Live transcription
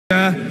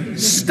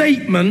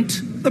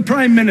Statement, the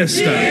Prime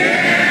Minister.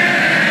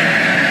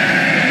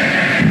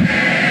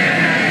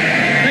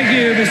 Thank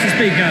you, Mr.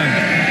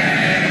 Speaker.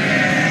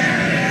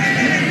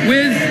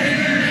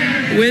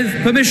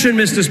 With permission,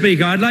 Mr.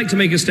 Speaker, I'd like to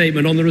make a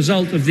statement on the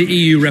result of the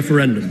EU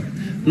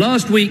referendum.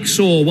 Last week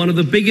saw one of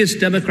the biggest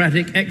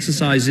democratic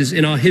exercises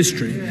in our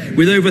history,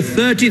 with over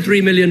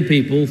 33 million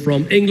people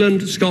from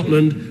England,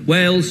 Scotland,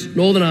 Wales,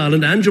 Northern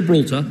Ireland and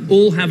Gibraltar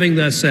all having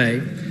their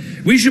say.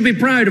 We should be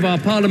proud of our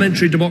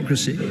parliamentary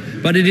democracy,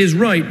 but it is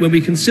right when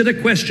we consider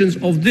questions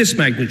of this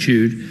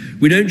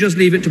magnitude, we don't just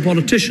leave it to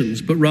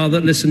politicians, but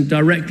rather listen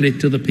directly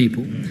to the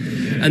people.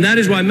 And that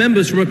is why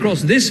members from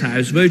across this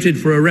House voted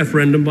for a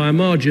referendum by a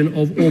margin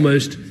of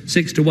almost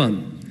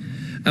 6-1.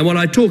 And while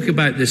I talk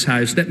about this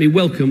House, let me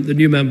welcome the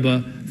new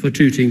member for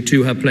Tooting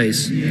to her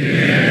place.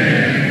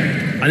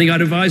 Yeah. I think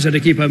I'd advise her to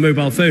keep her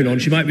mobile phone on.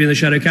 She might be in the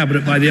shadow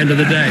cabinet by the end of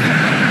the day.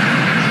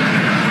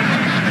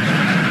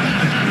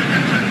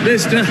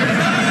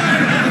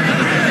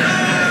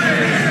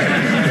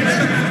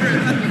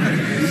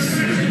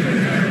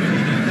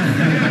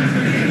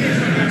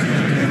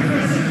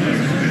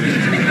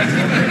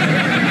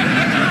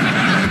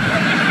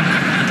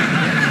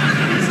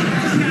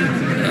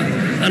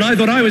 And I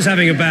thought I was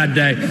having a bad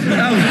day.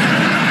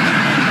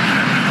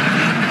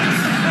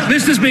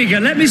 Mr. Speaker,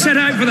 let me set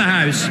out for the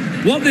House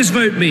what this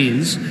vote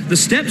means, the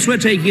steps we're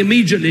taking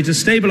immediately to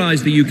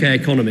stabilise the UK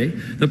economy,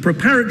 the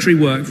preparatory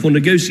work for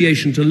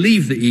negotiation to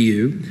leave the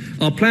EU,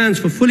 our plans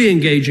for fully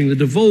engaging the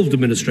devolved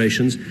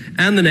administrations,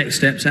 and the next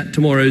steps at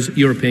tomorrow's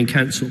European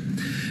Council.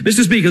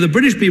 Mr. Speaker, the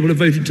British people have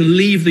voted to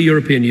leave the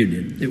European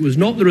Union. It was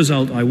not the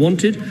result I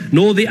wanted,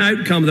 nor the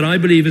outcome that I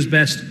believe is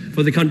best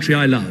for the country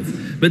I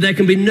love. But there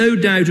can be no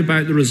doubt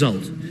about the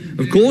result.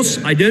 Of course,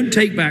 I don't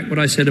take back what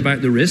I said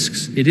about the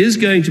risks. It is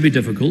going to be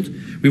difficult.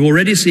 We've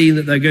already seen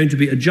that there are going to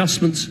be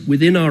adjustments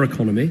within our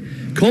economy,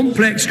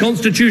 complex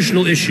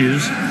constitutional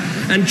issues,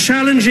 and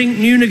challenging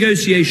new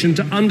negotiation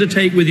to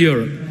undertake with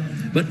Europe.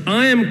 But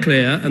I am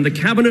clear, and the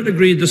Cabinet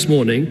agreed this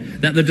morning,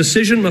 that the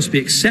decision must be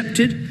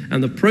accepted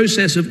and the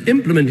process of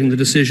implementing the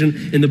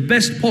decision in the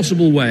best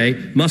possible way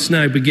must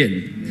now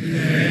begin.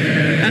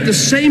 At the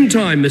same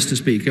time, Mr.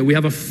 Speaker, we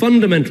have a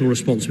fundamental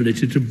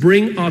responsibility to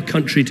bring our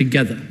country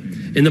together.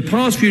 In the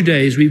past few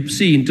days, we've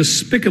seen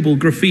despicable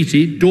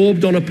graffiti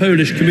daubed on a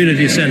Polish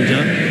community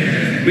centre.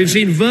 We've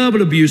seen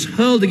verbal abuse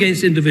hurled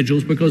against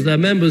individuals because they're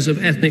members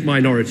of ethnic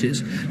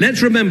minorities.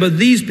 Let's remember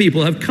these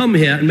people have come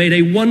here and made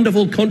a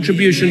wonderful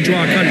contribution to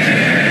our country.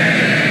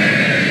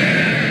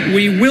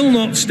 We will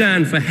not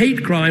stand for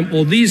hate crime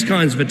or these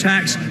kinds of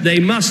attacks. They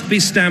must be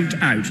stamped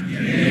out.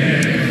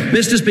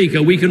 Mr.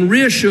 Speaker, we can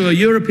reassure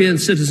European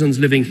citizens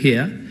living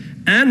here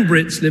and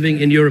Brits living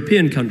in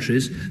European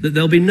countries that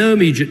there'll be no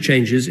immediate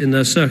changes in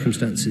their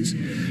circumstances.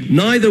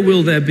 Neither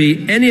will there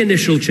be any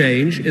initial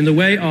change in the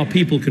way our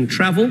people can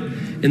travel,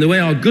 in the way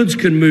our goods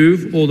can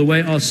move, or the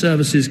way our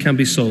services can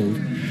be sold.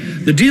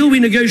 The deal we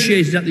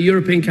negotiated at the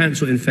European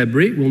Council in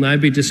February will now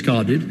be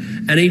discarded,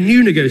 and a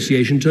new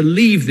negotiation to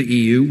leave the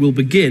EU will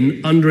begin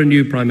under a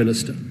new Prime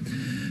Minister.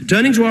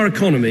 Turning to our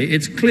economy,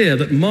 it's clear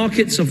that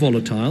markets are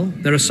volatile.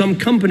 There are some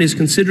companies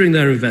considering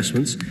their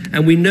investments,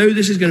 and we know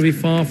this is going to be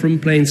far from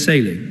plain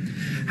sailing.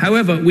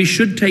 However, we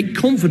should take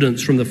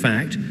confidence from the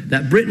fact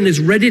that Britain is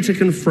ready to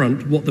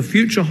confront what the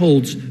future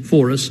holds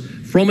for us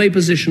from a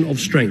position of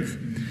strength.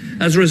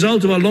 As a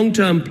result of our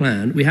long-term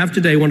plan, we have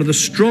today one of the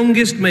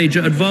strongest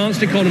major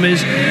advanced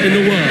economies in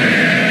the world.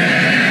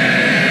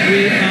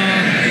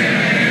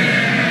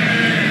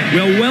 We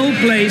are well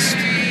placed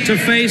to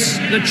face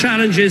the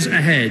challenges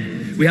ahead.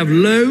 We have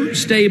low,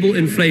 stable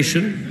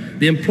inflation.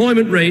 The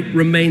employment rate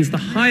remains the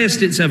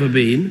highest it's ever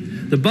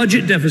been. The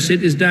budget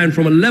deficit is down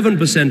from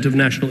 11% of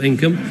national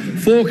income,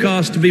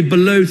 forecast to be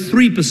below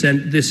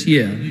 3% this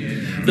year.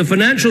 The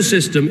financial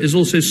system is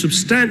also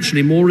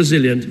substantially more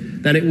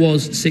resilient than it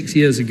was 6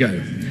 years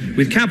ago,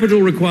 with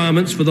capital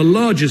requirements for the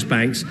largest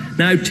banks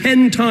now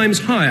 10 times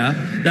higher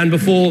than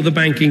before the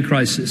banking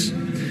crisis.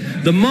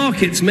 The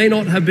markets may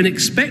not have been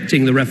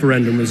expecting the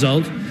referendum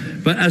result,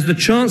 but as the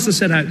Chancellor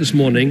set out this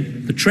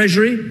morning, the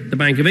Treasury, the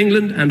Bank of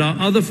England and our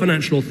other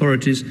financial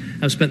authorities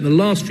have spent the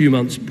last few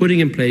months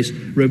putting in place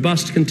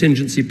robust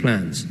contingency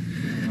plans.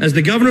 As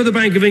the Governor of the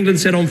Bank of England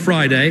said on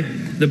Friday,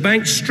 the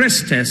bank's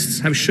stress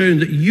tests have shown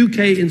that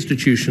UK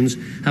institutions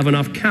have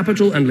enough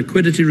capital and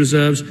liquidity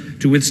reserves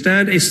to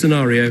withstand a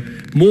scenario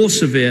more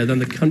severe than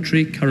the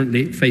country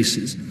currently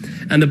faces.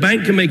 And the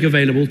bank can make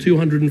available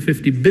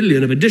 $250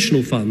 billion of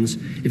additional funds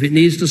if it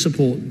needs to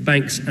support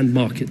banks and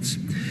markets.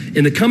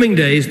 In the coming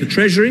days, the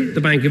Treasury,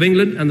 the Bank of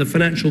England and the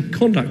Financial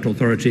Conduct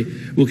Authority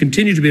will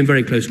continue to be in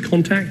very close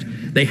contact.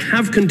 They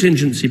have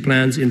contingency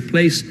plans in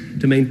place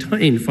to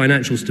maintain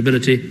financial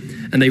stability,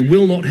 and they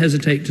will not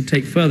hesitate to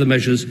take further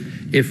measures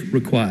if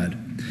required.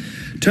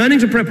 Turning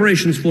to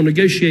preparations for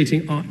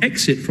negotiating our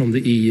exit from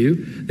the EU,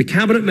 the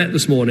Cabinet met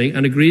this morning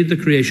and agreed the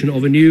creation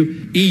of a new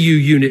EU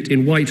unit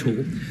in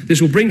Whitehall.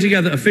 This will bring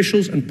together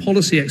officials and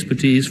policy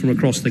expertise from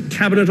across the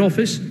Cabinet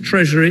Office,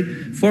 Treasury,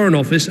 Foreign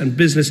Office and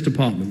business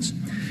departments.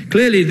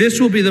 Clearly, this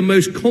will be the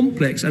most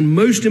complex and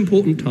most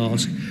important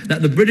task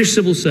that the British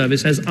civil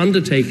service has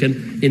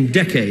undertaken in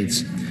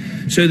decades.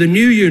 So the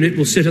new unit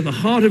will sit at the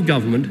heart of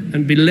government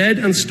and be led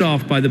and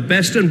staffed by the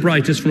best and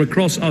brightest from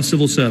across our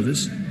civil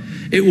service.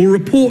 It will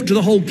report to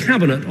the whole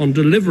Cabinet on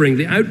delivering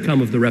the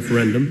outcome of the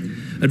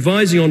referendum,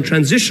 advising on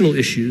transitional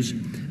issues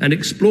and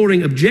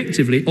exploring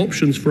objectively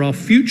options for our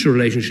future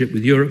relationship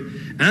with Europe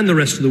and the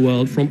rest of the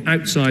world from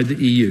outside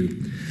the EU.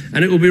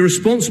 And it will be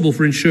responsible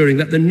for ensuring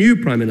that the new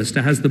Prime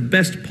Minister has the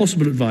best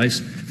possible advice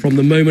from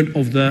the moment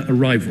of their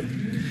arrival.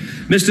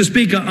 Mr.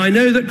 Speaker, I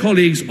know that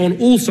colleagues on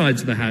all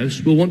sides of the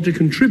House will want to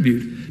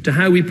contribute to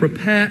how we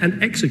prepare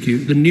and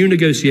execute the new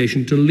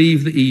negotiation to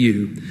leave the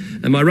EU.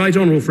 And my right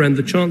honourable friend,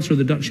 the Chancellor of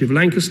the Duchy of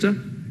Lancaster,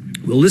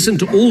 will listen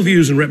to all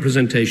views and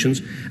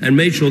representations and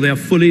make sure they are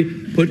fully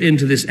put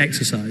into this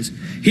exercise.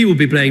 He will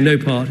be playing no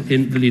part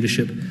in the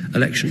leadership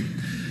election.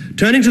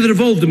 Turning to the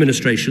devolved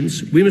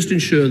administrations, we must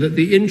ensure that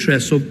the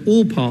interests of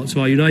all parts of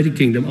our United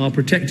Kingdom are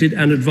protected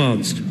and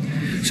advanced.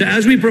 So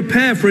as we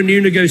prepare for a new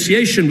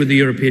negotiation with the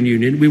European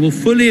Union, we will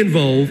fully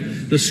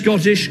involve the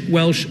Scottish,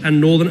 Welsh and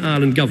Northern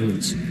Ireland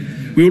governments.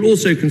 We will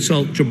also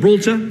consult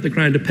Gibraltar, the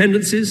Crown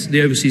Dependencies,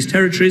 the Overseas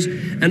Territories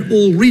and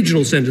all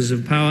regional centres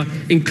of power,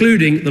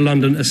 including the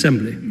London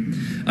Assembly.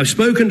 I've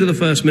spoken to the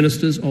First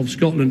Ministers of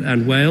Scotland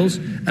and Wales,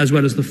 as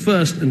well as the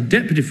First and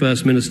Deputy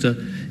First Minister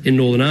in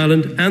Northern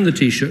Ireland and the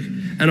Taoiseach,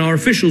 and our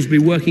officials will be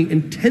working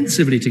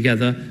intensively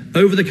together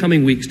over the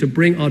coming weeks to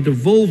bring our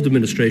devolved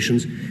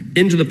administrations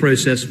into the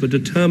process for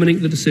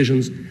determining the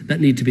decisions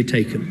that need to be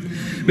taken.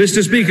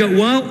 Mr. Speaker,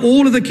 while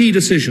all of the key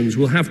decisions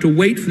will have to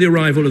wait for the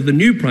arrival of the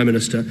new Prime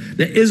Minister,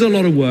 there is a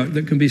lot of work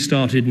that can be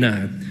started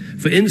now.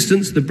 For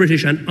instance, the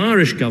British and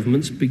Irish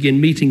governments begin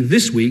meeting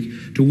this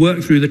week to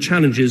work through the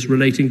challenges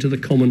relating to the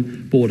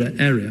common border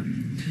area.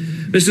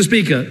 Mr.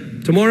 Speaker,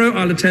 tomorrow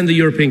I'll attend the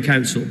European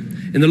Council.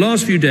 In the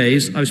last few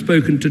days, I've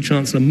spoken to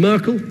Chancellor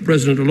Merkel,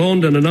 President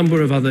Hollande and a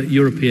number of other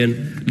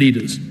European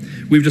leaders.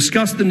 We've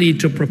discussed the need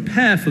to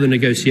prepare for the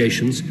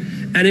negotiations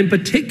and in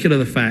particular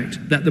the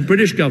fact that the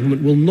British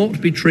government will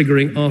not be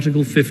triggering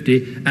Article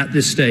 50 at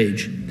this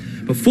stage.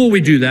 Before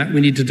we do that, we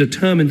need to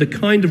determine the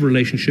kind of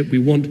relationship we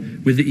want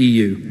with the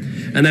EU.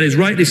 And that is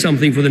rightly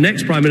something for the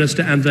next Prime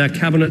Minister and their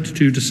Cabinet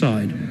to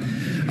decide.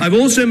 I've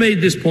also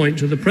made this point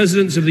to the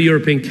Presidents of the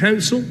European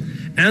Council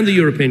and the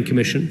European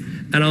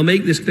Commission, and I'll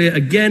make this clear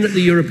again at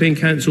the European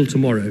Council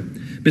tomorrow.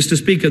 Mr.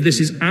 Speaker, this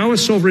is our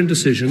sovereign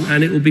decision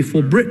and it will be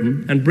for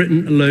Britain and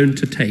Britain alone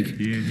to take.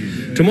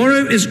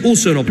 Tomorrow is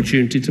also an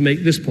opportunity to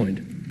make this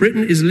point.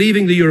 Britain is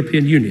leaving the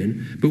European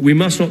Union, but we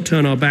must not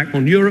turn our back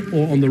on Europe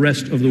or on the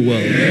rest of the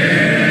world.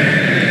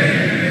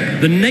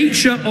 The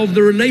nature of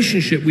the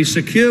relationship we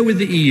secure with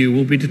the EU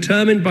will be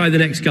determined by the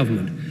next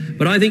government.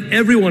 But I think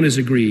everyone has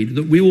agreed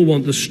that we will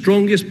want the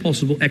strongest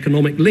possible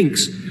economic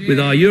links with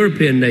our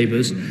European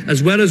neighbours,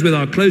 as well as with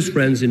our close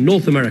friends in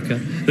North America,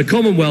 the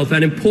Commonwealth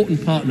and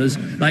important partners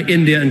like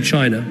India and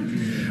China.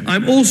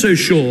 I'm also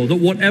sure that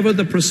whatever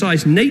the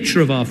precise nature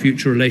of our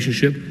future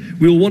relationship,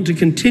 we will want to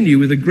continue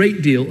with a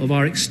great deal of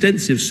our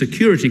extensive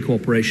security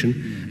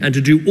cooperation and to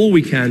do all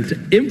we can to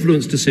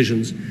influence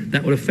decisions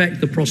that will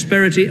affect the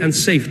prosperity and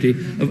safety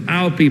of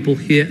our people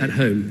here at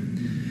home.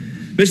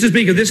 Mr.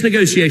 Speaker, this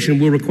negotiation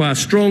will require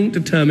strong,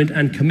 determined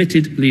and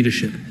committed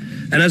leadership.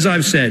 And as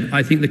I've said,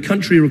 I think the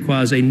country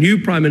requires a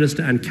new Prime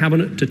Minister and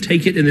Cabinet to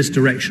take it in this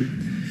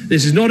direction.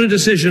 This is not a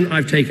decision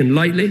I've taken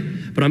lightly,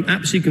 but I'm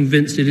absolutely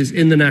convinced it is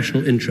in the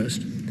national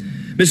interest.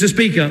 Mr.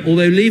 Speaker,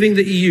 although leaving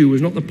the EU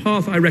was not the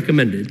path I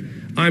recommended,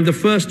 I am the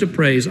first to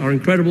praise our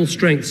incredible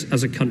strengths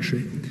as a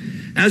country.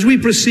 As we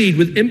proceed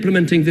with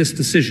implementing this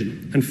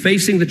decision and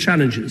facing the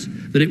challenges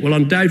that it will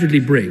undoubtedly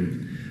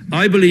bring,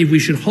 I believe we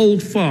should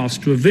hold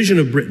fast to a vision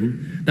of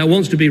Britain that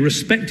wants to be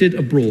respected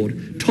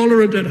abroad,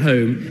 tolerant at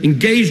home,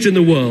 engaged in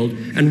the world,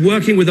 and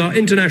working with our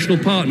international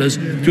partners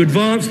to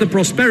advance the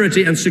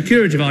prosperity and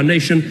security of our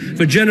nation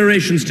for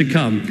generations to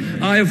come.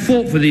 I have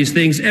fought for these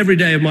things every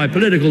day of my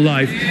political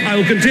life. I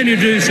will continue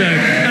to do so,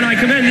 and I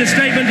commend this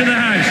statement to the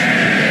House.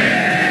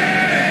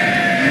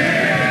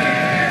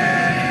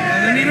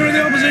 The Leader of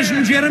the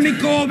Opposition, Jeremy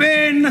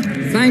Corbyn.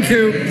 Thank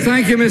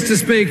you, Mr.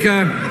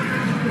 Speaker.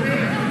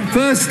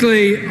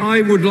 Firstly,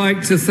 I would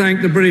like to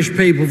thank the British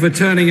people for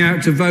turning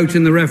out to vote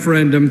in the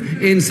referendum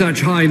in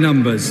such high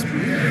numbers.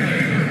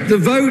 The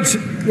vote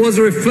was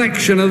a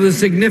reflection of the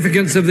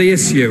significance of the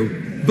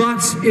issue,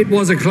 but it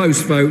was a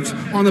close vote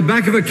on the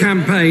back of a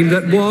campaign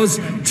that was,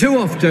 too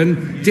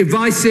often,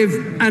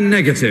 divisive and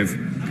negative.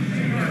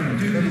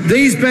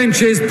 These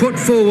benches put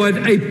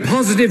forward a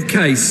positive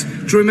case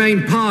to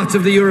remain part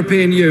of the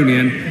European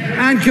Union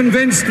and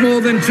convinced more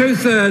than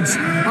two-thirds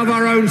of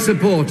our own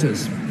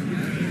supporters.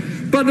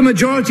 But the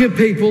majority of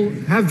people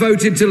have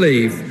voted to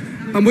leave,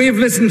 and we have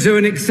listened to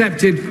and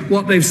accepted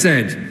what they've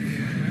said.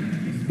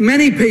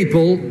 Many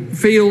people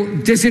feel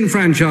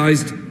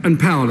disenfranchised and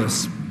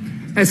powerless,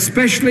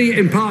 especially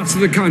in parts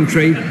of the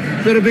country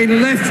that have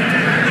been left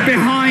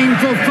behind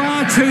for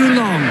far too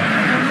long.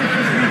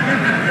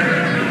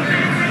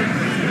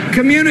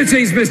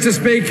 Communities, Mr.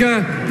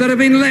 Speaker, that have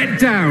been let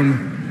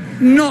down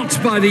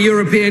not by the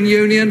European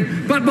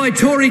Union, but by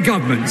Tory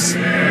governments.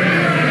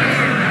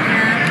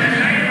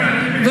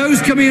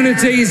 Those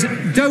communities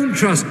don't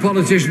trust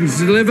politicians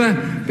to deliver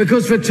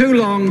because for too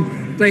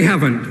long they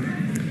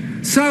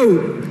haven't.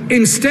 So,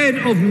 instead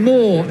of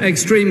more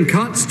extreme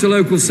cuts to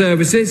local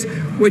services,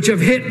 which have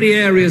hit the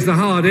areas the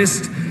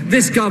hardest,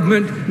 this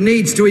government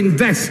needs to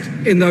invest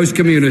in those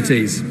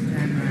communities.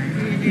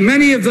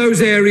 Many of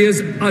those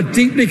areas are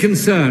deeply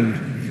concerned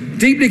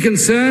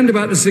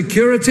about the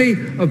security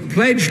of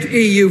pledged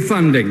EU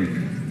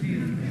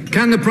funding.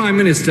 Can the Prime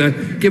Minister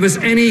give us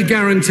any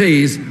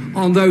guarantees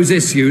on those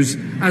issues,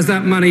 as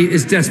that money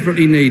is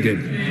desperately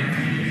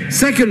needed?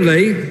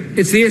 Secondly,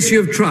 it's the issue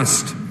of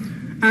trust,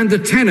 and the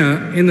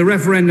tenor in the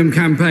referendum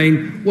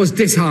campaign was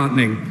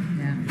disheartening.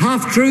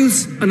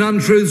 Half-truths and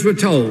untruths were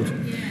told,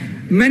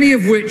 many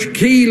of which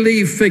key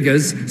Leave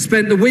figures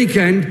spent the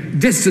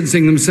weekend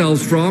distancing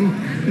themselves from,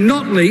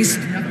 not least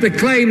the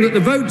claim that the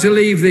vote to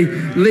leave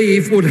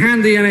would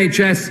hand the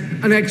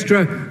NHS an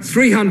extra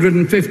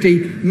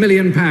 £350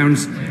 million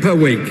per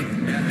week.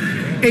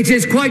 It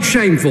is quite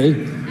shameful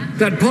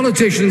that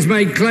politicians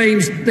made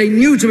claims they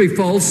knew to be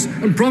false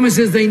and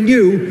promises they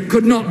knew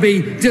could not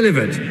be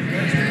delivered.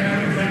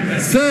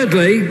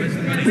 Thirdly,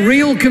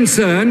 real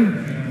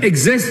concern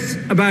exists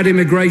about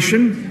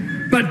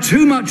immigration, but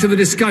too much of the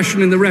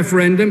discussion in the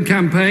referendum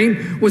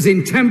campaign was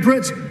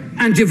intemperate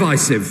and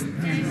divisive.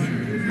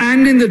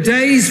 And in the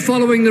days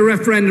following the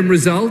referendum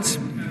result,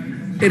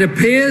 it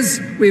appears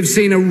we have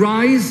seen a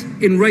rise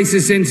in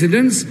racist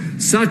incidents,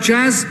 such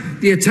as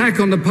the attack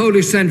on the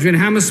Polish centre in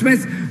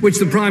Hammersmith, which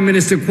the Prime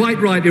Minister quite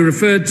rightly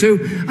referred to,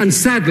 and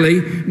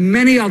sadly,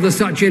 many other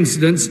such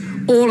incidents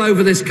all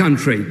over this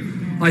country.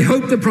 I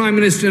hope the Prime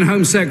Minister and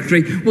Home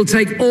Secretary will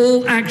take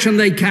all action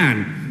they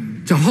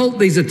can to halt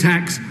these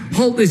attacks,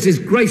 halt this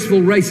disgraceful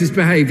racist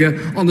behaviour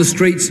on the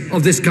streets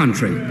of this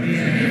country.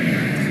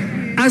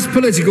 As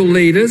political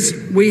leaders,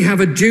 we have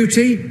a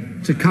duty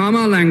to calm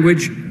our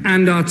language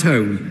and our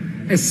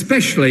tone,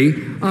 especially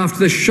after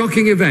the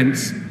shocking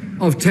events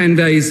of 10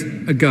 days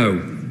ago.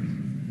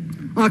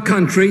 Our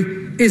country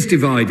is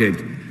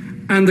divided,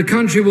 and the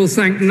country will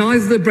thank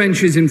neither the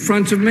benches in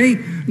front of me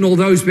nor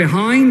those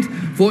behind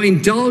for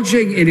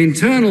indulging in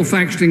internal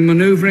factioning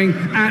manoeuvring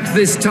at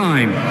this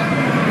time.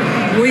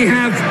 We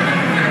have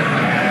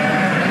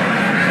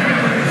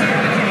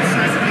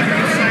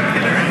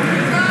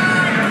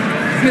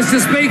Mr.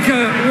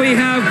 Speaker,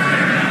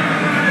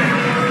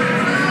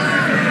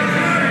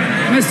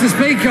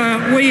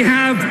 we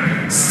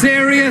have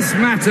serious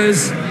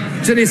matters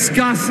to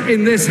discuss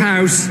in this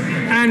House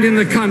and in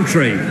the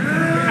country.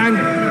 And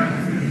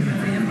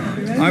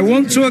I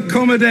want to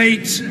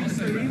accommodate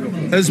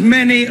as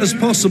many as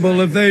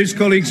possible of those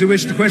colleagues who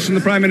wish to question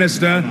the Prime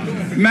Minister.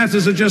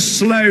 Matters are just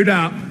slowed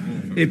up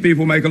if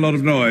people make a lot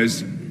of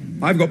noise.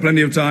 I've got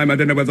plenty of time. I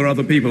don't know whether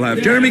other people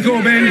have. Jeremy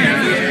Corbyn.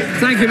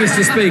 Thank you,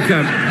 Mr.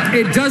 Speaker.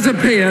 It does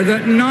appear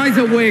that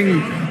neither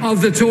wing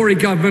of the Tory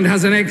government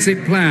has an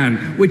exit plan,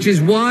 which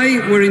is why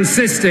we're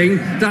insisting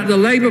that the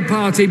Labour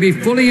Party be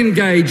fully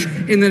engaged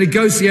in the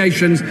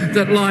negotiations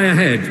that lie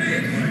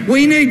ahead.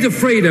 We need the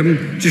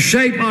freedom to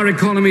shape our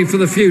economy for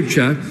the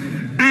future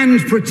and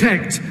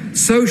protect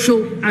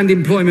social and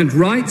employment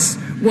rights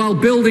while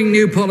building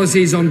new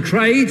policies on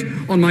trade,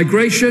 on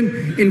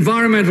migration,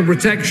 environmental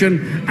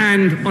protection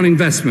and on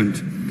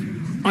investment.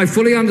 I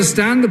fully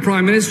understand the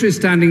Prime Minister is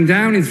standing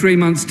down in 3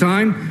 months'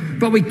 time,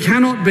 but we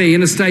cannot be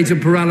in a state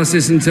of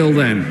paralysis until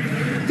then.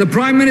 The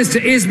Prime Minister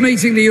is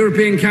meeting the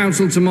European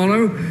Council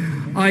tomorrow.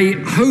 I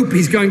hope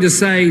he's going to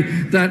say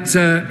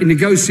that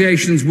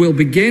negotiations will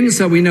begin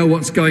so we know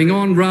what's going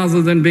on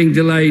rather than being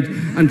delayed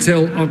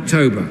until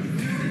October.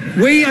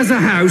 We as a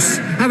House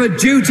have a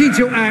duty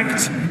to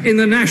act in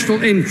the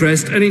national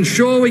interest and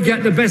ensure we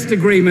get the best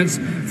agreements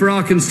for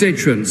our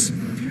constituents.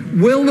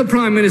 Will the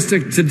Prime Minister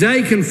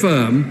today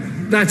confirm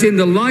that in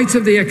the light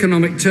of the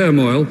economic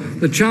turmoil,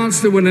 the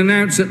Chancellor will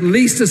announce at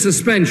least a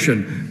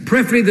suspension,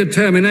 preferably the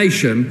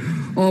termination,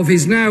 of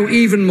his now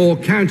even more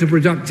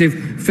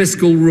counterproductive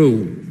fiscal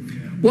rule?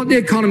 What the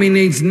economy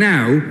needs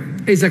now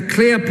is a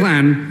clear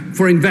plan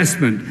for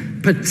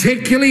investment,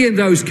 particularly in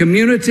those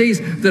communities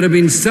that have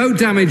been so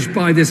damaged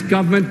by this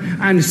government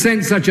and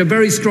sent such a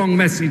very strong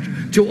message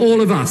to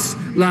all of us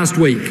last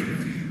week.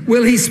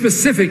 Will he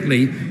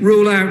specifically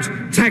rule out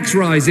tax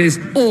rises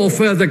or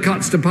further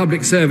cuts to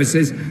public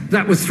services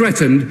that were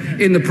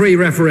threatened in the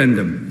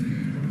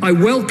pre-referendum? I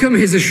welcome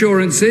his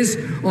assurances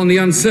on the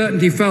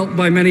uncertainty felt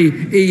by many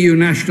EU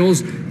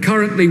nationals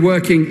currently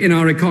working in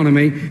our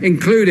economy,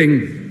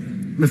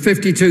 including the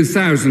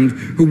 52,000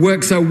 who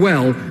work so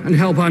well and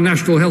help our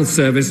National Health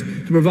Service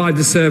to provide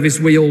the service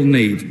we all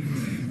need.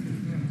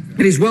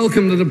 It is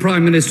welcome that the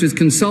Prime Minister is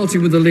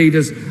consulting with the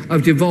leaders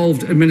of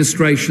devolved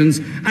administrations,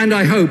 and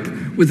I hope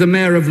with the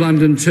Mayor of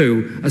London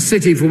too, a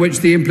city for which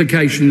the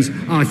implications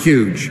are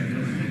huge.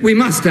 We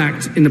must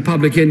act in the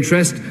public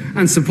interest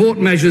and support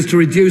measures to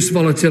reduce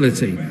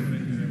volatility.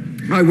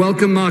 I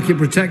welcome market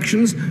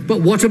protections,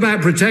 but what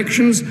about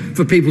protections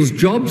for people's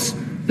jobs,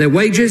 their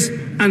wages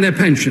and their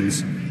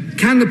pensions?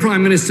 Can the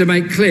Prime Minister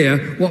make clear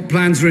what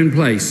plans are in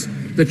place?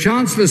 The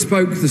Chancellor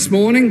spoke this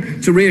morning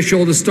to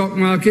reassure the stock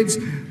markets,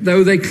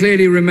 though they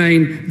clearly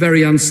remain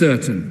very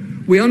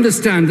uncertain. We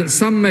understand that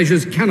some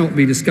measures cannot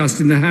be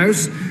discussed in the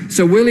House,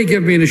 so will he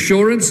give me an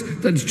assurance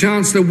that the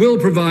Chancellor will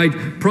provide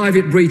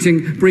private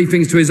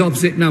briefings to his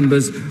opposite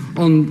numbers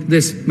on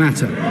this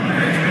matter?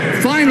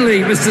 Finally,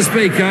 Mr.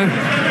 Speaker,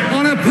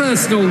 on a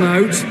personal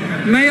note,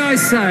 may I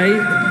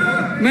say,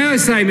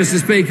 Mr.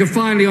 Speaker,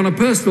 finally, on a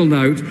personal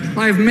note,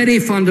 I have many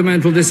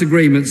fundamental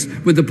disagreements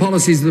with the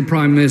policies of the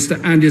Prime Minister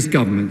and his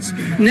governments.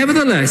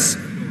 Nevertheless,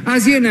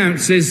 as he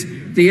announces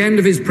the end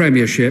of his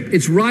premiership,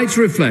 it's right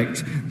to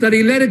reflect that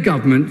he led a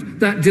government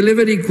that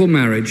delivered equal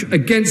marriage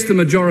against the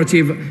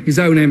majority of his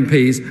own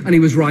MPs, and he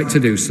was right to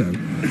do so.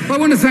 I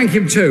want to thank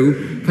him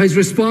too for his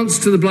response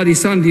to the Bloody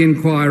Sunday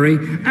inquiry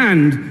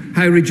and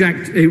how he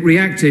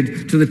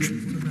reacted to the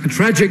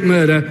tragic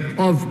murder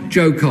of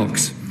Joe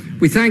Cox.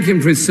 We thank him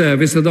for his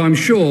service, although I'm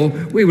sure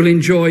we will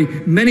enjoy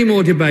many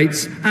more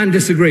debates and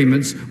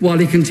disagreements while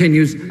he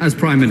continues as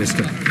Prime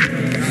Minister.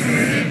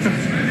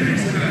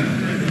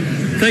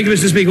 Thank you,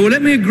 Mr. Speaker. Well,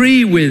 let me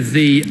agree with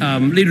the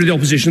Leader of the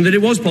Opposition that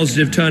it was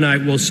positive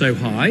turnout was so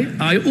high.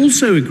 I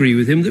also agree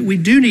with him that we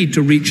do need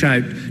to reach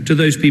out to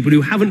those people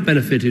who haven't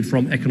benefited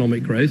from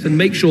economic growth and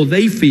make sure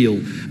they feel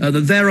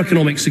that their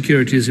economic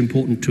security is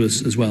important to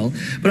us as well.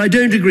 But I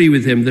don't agree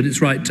with him that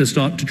it's right to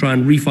start to try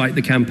and refight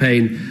the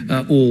campaign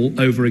all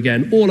over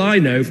again. All I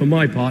know, for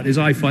my part, is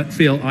I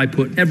feel I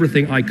put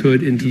everything I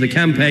could into the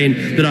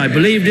campaign that I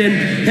believed in,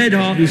 head,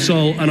 heart and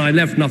soul, and I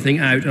left nothing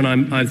out, and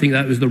I think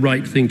that was the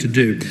right thing to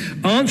do.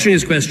 Answering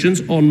his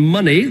questions on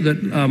money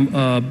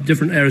that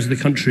different areas of the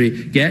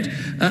country get,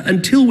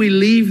 until we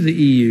leave the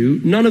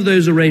EU, none of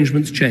those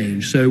arrangements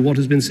change. So what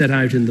has been set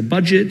out in the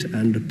budget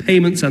and the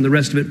payments and the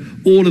rest of it,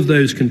 all of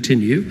those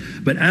continue.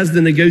 But as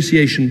the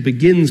negotiation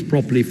begins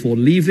properly for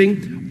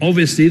leaving,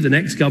 obviously the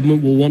next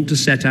government will want to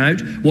set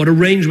out what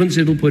arrangements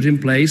it'll put in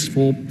place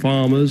for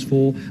farmers,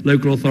 for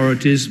local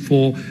authorities,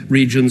 for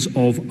regions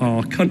of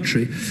our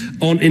country.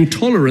 On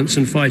intolerance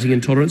and fighting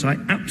intolerance, I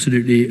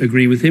absolutely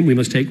agree with him. We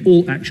must take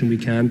all action we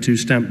can to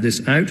stamp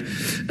this out.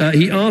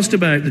 He asked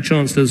about the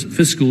Chancellor's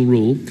fiscal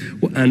rule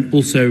and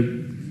also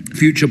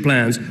future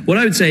plans. What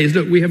I would say is,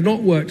 look, we have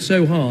not worked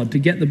so hard to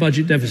get the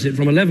budget deficit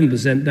from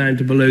 11% down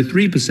to below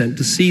 3%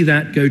 to see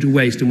that go to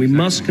waste, and we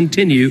must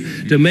continue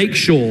to make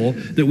sure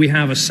that we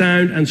have a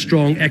sound and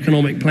strong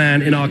economic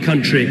plan in our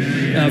country.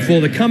 For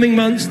the coming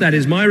months, that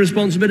is my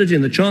responsibility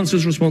and the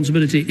Chancellor's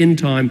responsibility. In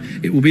time,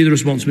 it will be the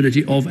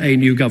responsibility of a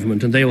new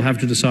government, and they will have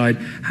to decide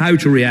how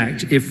to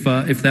react if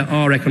there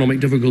are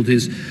economic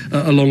difficulties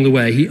along the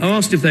way. He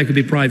asked if there could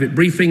be private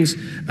briefings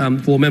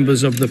for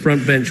members of the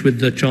front bench with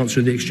the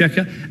Chancellor of the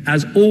Exchequer.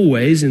 As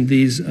always in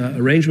these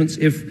arrangements,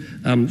 if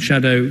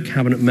shadow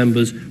cabinet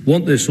members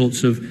want those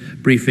sorts of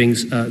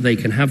briefings, they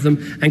can have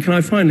them. And can I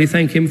finally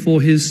thank him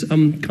for his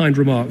kind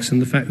remarks and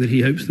the fact that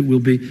he hopes that we'll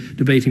be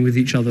debating with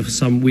each other for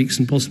some weeks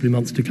and possibly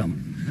months to come.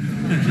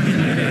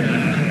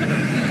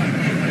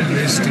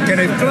 Mr.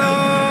 Kenneth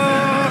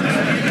Clarke.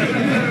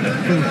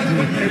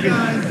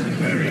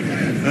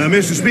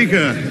 Mr.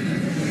 Speaker,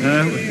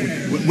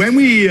 when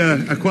we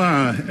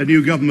acquire a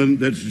new government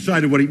that's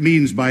decided what it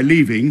means by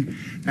leaving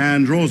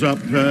and draws up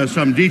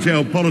some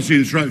detailed policy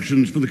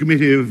instructions for the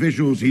committee of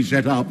officials he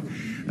set up,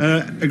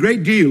 a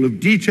great deal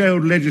of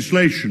detailed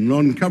legislation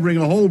on covering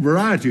a whole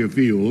variety of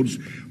fields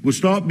will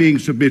start being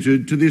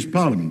submitted to this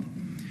Parliament.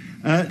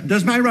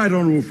 Does my right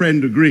honourable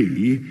friend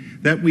agree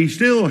that we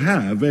still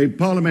have a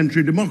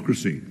parliamentary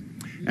democracy,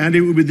 and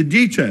it will be the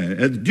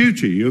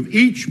duty of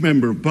each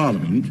member of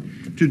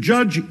Parliament to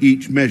judge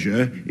each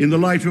measure in the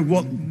light of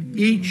what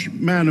each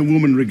man and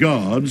woman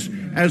regards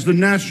as the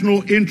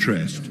national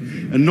interest,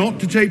 and not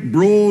to take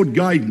broad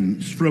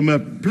guidance from a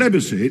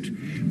plebiscite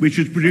which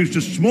has produced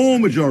a small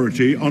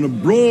majority on a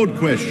broad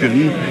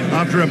question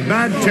after a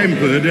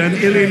bad-tempered and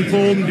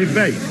ill-informed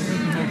debate?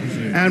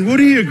 And would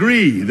he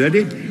agree that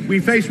we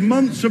face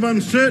months of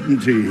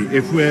uncertainty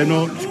if we're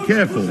not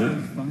careful?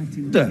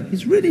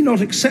 It's really not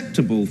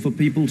acceptable for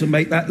people to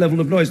make that level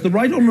of noise. The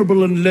right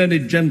honourable and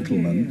learned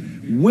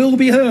gentleman will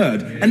be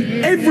heard, and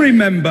every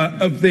member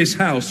of this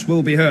House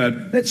will be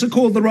heard. Let's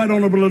accord the right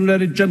honourable and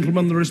learned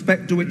gentleman the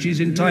respect to which he's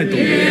entitled.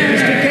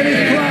 Mr.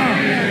 Kenneth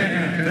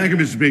Clarke. Thank you,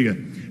 Mr. Speaker.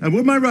 And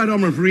would my right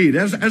honourable read,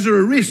 as there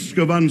a risk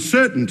of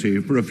uncertainty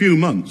for a few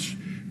months,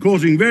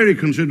 causing very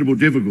considerable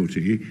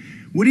difficulty,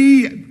 would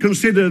he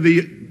consider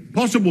the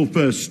possible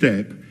first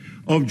step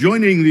of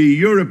joining the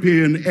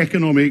European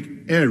Economic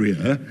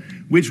Area,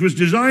 which was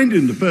designed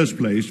in the first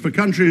place for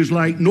countries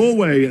like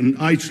Norway and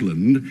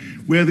Iceland,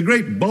 where the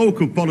great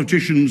bulk of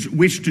politicians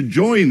wished to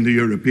join the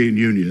European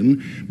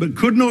Union, but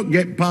could not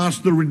get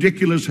past the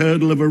ridiculous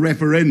hurdle of a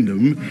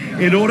referendum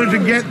in order to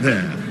get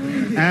there.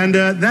 And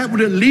that would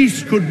at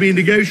least could be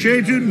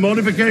negotiated,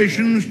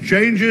 modifications,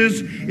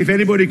 changes, if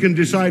anybody can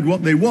decide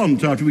what they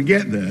want after we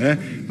get there,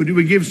 but it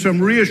would give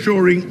some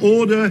reassuring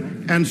order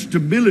and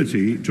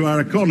stability to our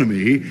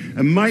economy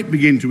and might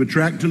begin to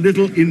attract a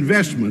little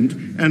investment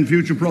and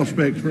future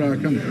prospects for our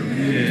country.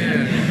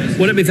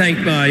 Well, let me thank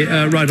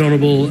my right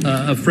honourable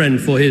friend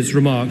for his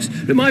remarks.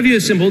 But my view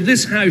is simple.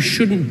 This House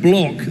shouldn't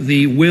block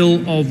the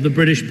will of the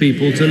British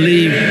people to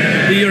leave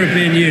the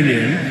European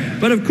Union.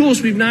 But of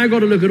course, we've now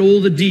got to look at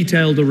all the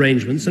detailed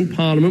arrangements, and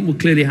Parliament will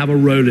clearly have a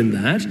role in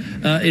that,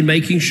 in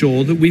making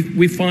sure that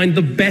we find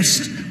the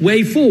best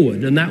way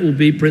forward, and that will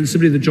be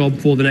principally the job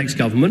for the next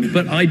government.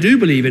 But I do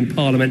believe in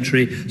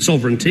parliamentary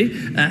sovereignty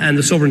and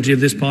the sovereignty of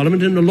this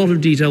Parliament, and a lot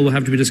of detail will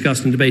have to be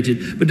discussed and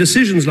debated. But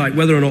decisions like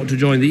whether or not to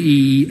join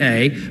the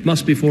EEA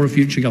must be for a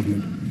future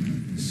government.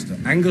 Mr.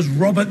 Angus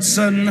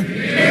Robertson. Thank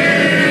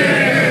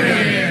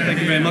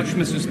you very much,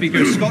 Mr.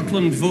 Speaker.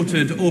 Scotland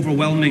voted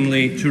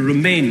overwhelmingly to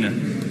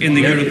remain in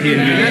the European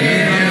Union.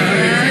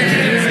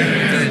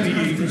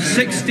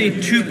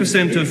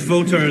 62% of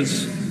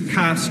voters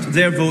cast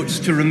their votes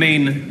to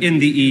remain in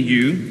the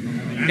EU.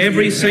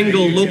 Every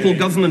single local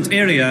government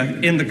area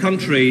in the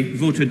country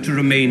voted to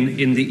remain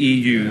in the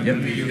EU.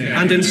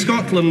 And in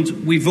Scotland,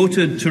 we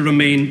voted to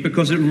remain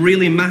because it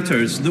really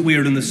matters that we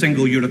are in the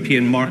single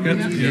European market,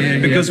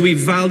 because we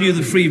value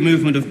the free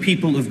movement of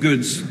people, of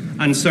goods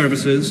and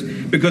services,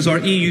 because our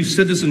EU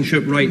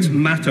citizenship rights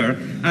matter,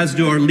 as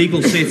do our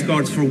legal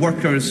safeguards for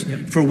workers,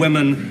 for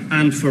women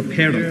and for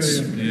parents.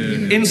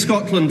 In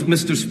Scotland,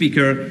 Mr.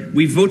 Speaker,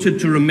 we voted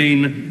to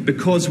remain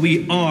because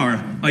we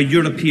are a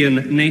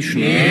European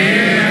nation.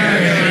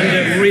 And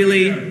it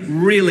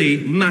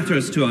really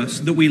matters to us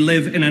that we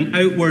live in an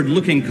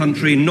outward-looking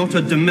country, not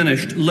a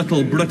diminished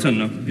Little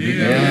Britain.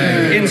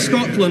 In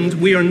Scotland,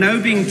 we are now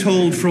being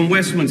told from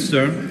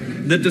Westminster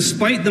that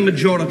despite the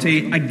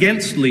majority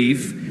against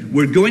leave,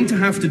 we're going to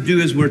have to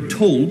do as we're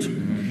told.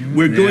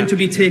 We're going to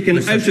be taken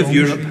out of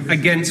Europe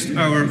against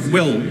our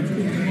will.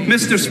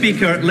 Mr.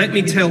 Speaker, let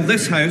me tell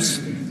this House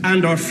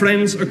and our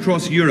friends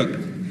across Europe,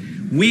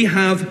 we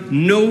have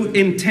no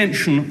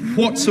intention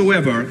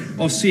whatsoever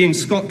of seeing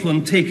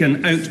Scotland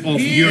taken out of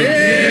Europe.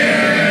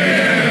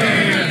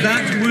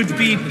 That would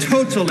be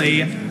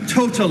totally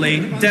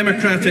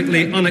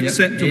democratically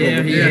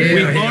unacceptable.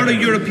 We are a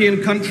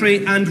European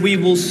country and we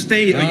will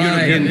stay a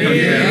European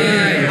country.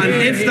 And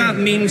if that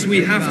means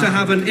we have to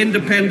have an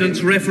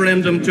independence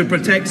referendum to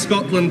protect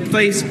Scotland's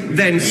place,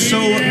 then so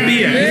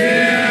be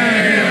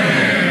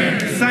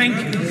it.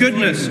 Thank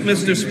goodness,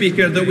 Mr.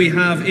 Speaker, that we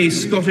have a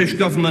Scottish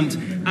Government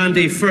and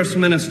a First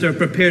Minister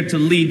prepared to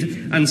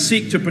lead and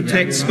seek to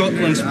protect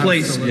Scotland's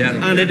place.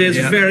 And it is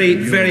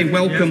very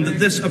welcome that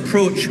this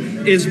approach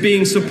is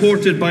being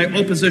supported by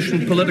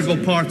opposition political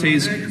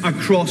parties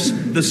across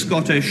the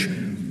Scottish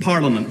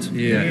Parliament.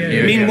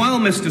 Meanwhile,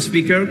 Mr.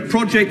 Speaker,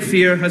 Project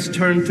Fear has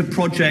turned to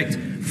Project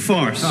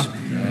Farce.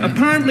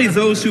 Apparently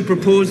those who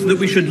propose that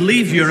we should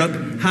leave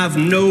Europe have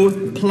no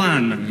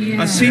plan.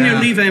 A senior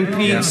Leave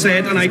MP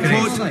said, and I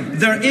quote,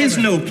 "There is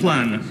no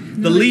plan.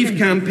 The Leave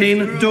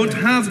campaign don't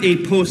have a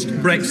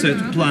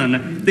post-Brexit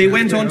plan." They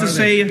went on to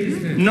say,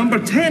 Number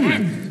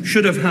 10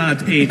 should have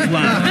had a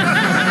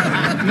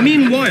plan.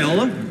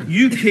 Meanwhile,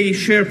 UK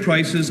share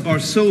prices are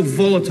so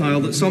volatile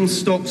that some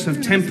stocks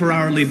have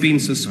temporarily been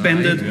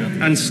suspended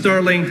and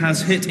sterling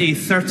has hit a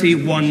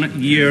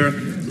 31-year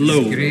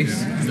low.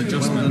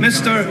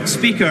 Mr.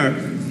 Speaker,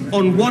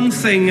 on one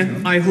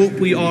thing I hope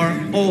we are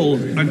all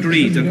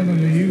agreed,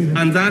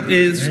 and that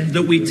is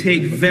that we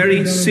take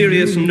very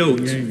serious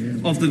note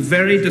of the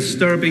very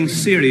disturbing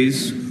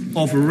series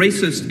of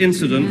racist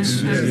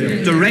incidents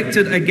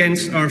directed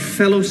against our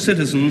fellow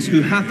citizens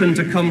who happen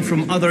to come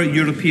from other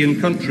European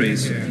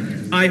countries.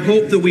 I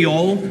hope that we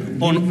all,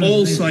 on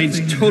all sides,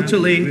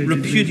 totally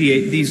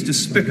repudiate these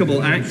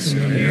despicable acts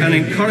and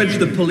encourage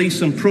the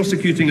police and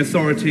prosecuting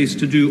authorities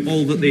to do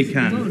all that they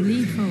can.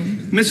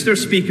 Mr.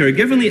 Speaker,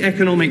 given the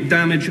economic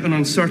damage and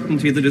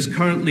uncertainty that is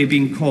currently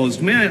being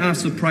caused, may I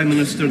ask the Prime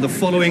Minister the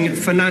following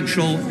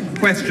financial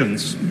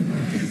questions?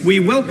 We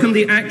welcome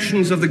the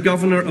actions of the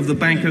Governor of the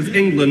Bank of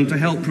England to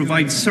help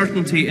provide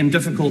certainty in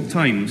difficult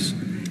times.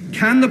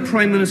 Can the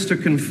Prime Minister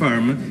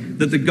confirm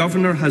that the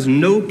Governor has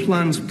no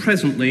plans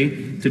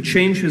presently to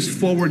change his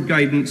forward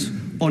guidance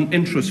on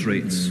interest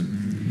rates?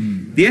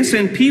 The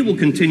SNP will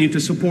continue to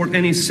support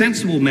any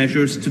sensible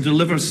measures to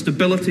deliver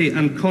stability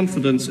and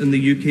confidence in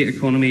the UK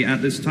economy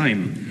at this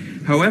time.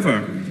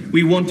 However,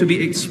 we want to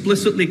be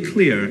explicitly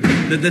clear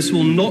that this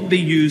will not be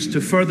used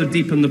to further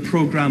deepen the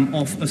programme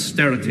of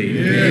austerity.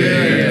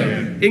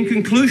 In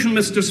conclusion,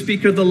 Mr.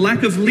 Speaker, the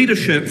lack of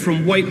leadership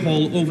from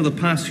Whitehall over the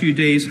past few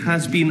days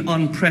has been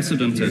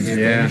unprecedented.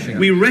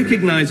 We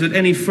recognise that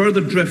any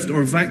further drift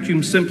or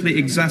vacuum simply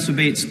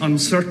exacerbates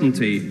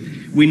uncertainty.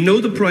 We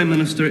know the Prime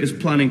Minister is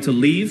planning to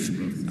leave,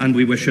 and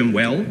we wish him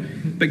well,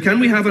 but can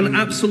we have an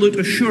absolute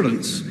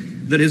assurance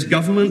that his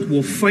government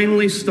will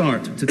finally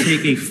start to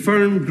take a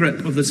firm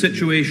grip of the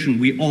situation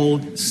we all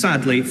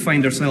sadly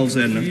find ourselves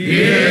in?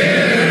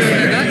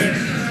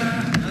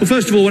 Well,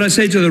 first of all, what I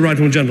say to the right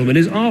honourable gentleman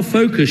is our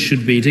focus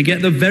should be to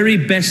get the very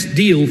best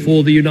deal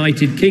for the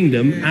United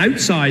Kingdom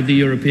outside the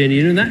European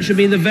Union. That should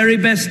be the very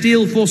best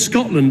deal for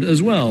Scotland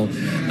as well.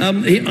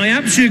 I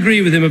absolutely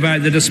agree with him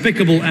about the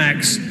despicable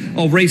acts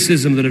of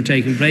racism that have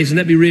taken place, and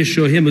let me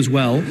reassure him as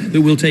well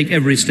that we'll take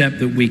every step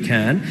that we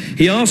can.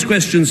 He asked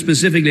questions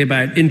specifically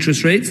about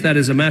interest rates. That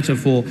is a matter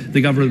for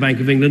the Governor of the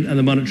Bank of England and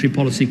the Monetary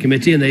Policy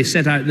Committee, and they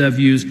set out their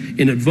views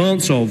in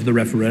advance of the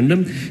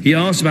referendum. He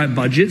asked about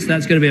budgets.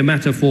 That's going to be a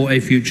matter for a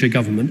future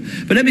government.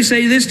 But let me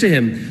say this to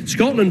him.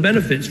 Scotland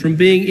benefits from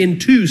being in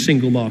two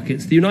single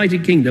markets, the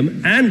United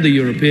Kingdom and the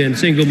European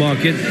single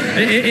market.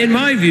 In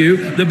my view,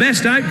 the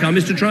best outcome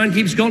is to try and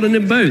keep Scotland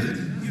in both.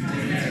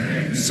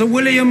 Sir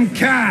William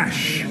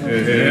Cash. Thank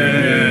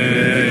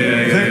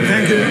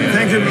you,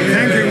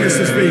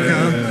 Mr.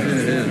 Speaker.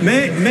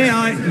 May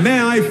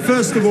I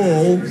first of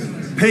all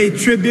pay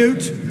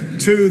tribute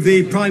to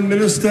the Prime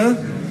Minister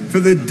for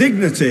the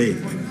dignity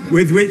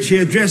with which he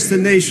addressed the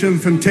nation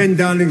from 10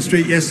 Downing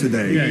Street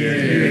yesterday.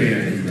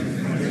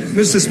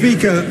 Mr.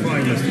 Speaker,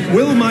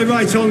 will my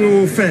right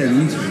honourable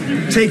friend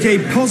take a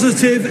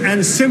positive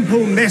and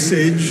simple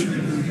message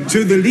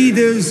to the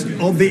leaders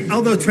of the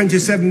other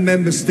 27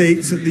 member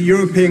states at the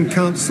European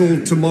Council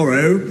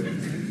tomorrow,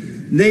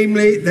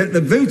 namely that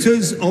the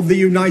voters of the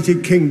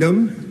United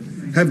Kingdom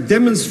have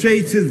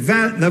demonstrated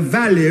the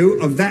value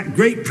of that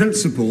great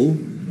principle,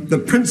 the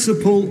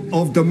principle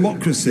of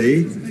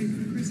democracy,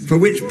 for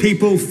which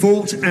people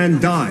fought and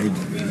died.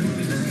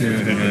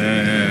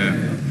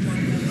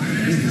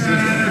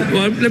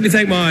 Well, let me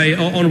thank my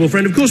honourable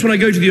friend. Of course, when I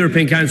go to the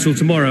European Council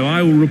tomorrow,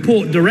 I will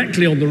report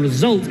directly on the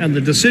result and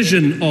the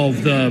decision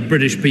of the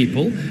British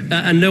people,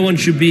 and no one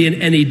should be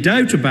in any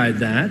doubt about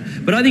that.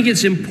 But I think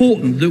it's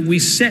important that we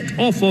set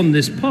off on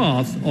this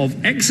path of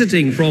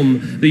exiting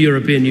from the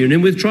European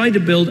Union with trying to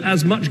build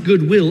as much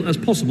goodwill as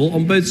possible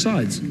on both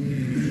sides.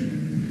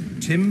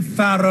 Tim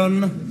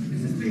Farron.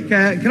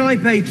 Can I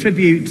pay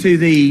tribute to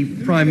the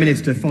Prime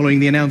Minister following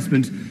the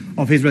announcement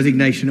of his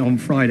resignation on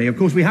Friday? Of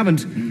course, we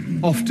haven't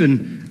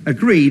often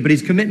agreed, but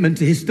his commitment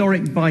to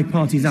historic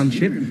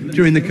bipartisanship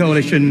during the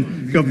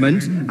coalition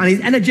government and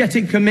his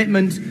energetic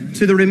commitment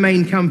to the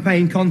Remain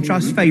campaign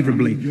contrasts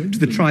favourably to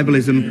the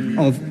tribalism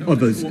of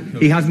others.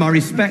 He has my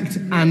respect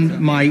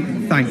and my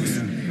thanks.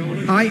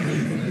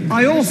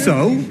 I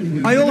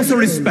also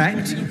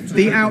respect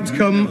the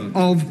outcome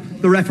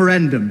of the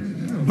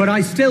referendum, but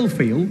I still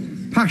feel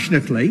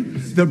passionately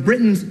that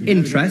Britain's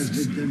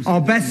interests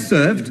are best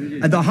served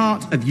at the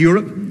heart of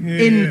Europe,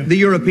 in the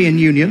European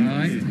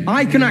Union.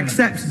 I can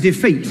accept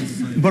defeat,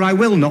 but I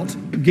will not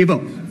give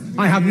up.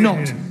 I have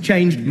not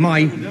changed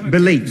my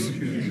beliefs.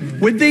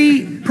 With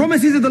the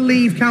promises of the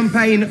Leave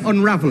campaign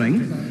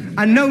unravelling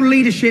and no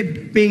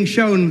leadership being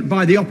shown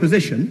by the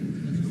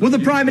opposition, will the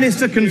Prime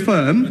Minister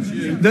confirm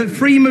that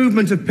free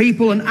movement of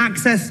people and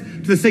access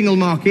to the single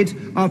market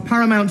are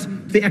paramount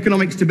to the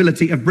economic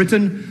stability of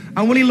Britain?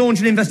 And will he launch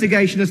an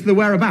investigation as to the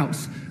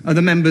whereabouts of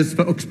the members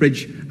for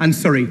Uxbridge and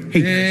Surrey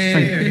Heath?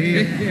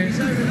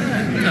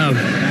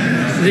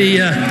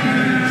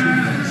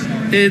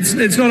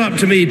 It's not up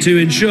to me to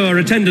ensure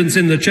attendance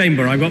in the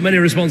chamber. I've got many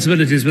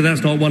responsibilities, but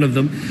that's not one of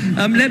them.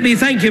 Let me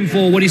thank him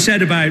for what he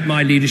said about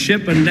my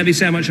leadership, and let me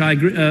say how much I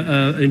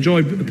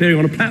enjoyed appearing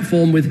on a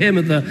platform with him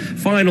at the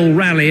final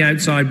rally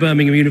outside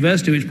Birmingham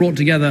University, which brought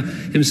together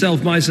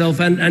himself, myself,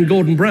 and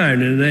Gordon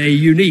Brown in a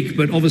unique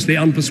but obviously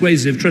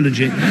unpersuasive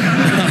trilogy.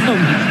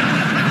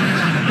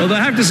 Although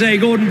I have to say,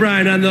 Gordon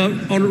Brown and the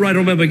right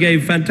honourable member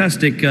gave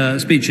fantastic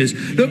speeches.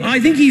 Look, I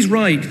think he's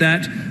right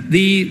that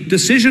the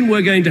decision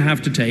we're going to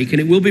have to take, and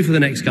it will be for the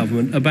next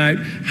government, about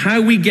how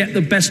we get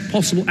the best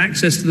possible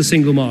access to the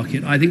single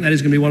market, I think that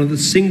is going to be one of the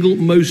single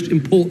most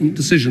important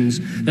decisions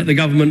that the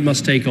government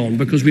must take on,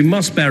 because we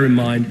must bear in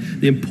mind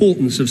the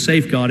importance of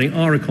safeguarding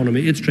our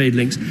economy, its trade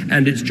links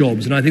and its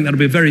jobs. And I think that will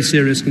be a very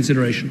serious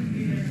consideration.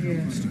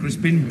 Mr.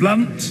 Crispin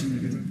Blunt.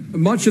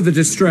 Much of the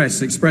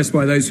distress expressed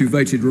by those who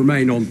voted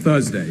Remain on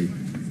Thursday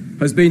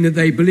has been that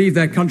they believe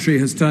their country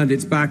has turned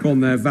its back on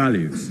their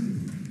values.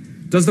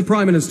 Does the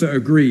Prime Minister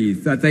agree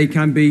that they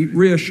can be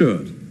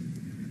reassured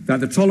that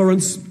the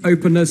tolerance,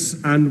 openness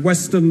and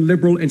Western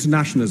liberal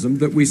internationalism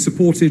that we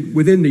supported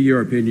within the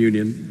European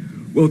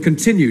Union will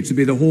continue to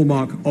be the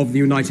hallmark of the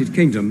United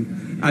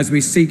Kingdom as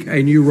we seek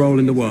a new role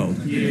in the world?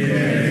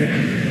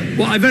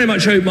 Well, I very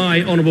much hope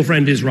my honourable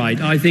friend is right.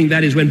 I think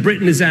that is when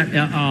Britain is at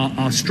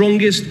our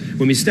strongest,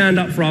 when we stand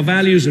up for our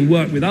values and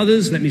work with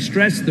others. Let me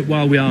stress that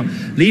while we are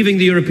leaving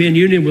the European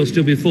Union, we'll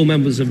still be full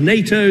members of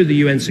NATO, the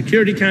UN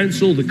Security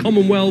Council, the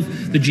Commonwealth,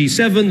 the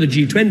G7, the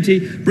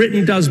G20.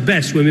 Britain does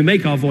best when we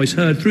make our voice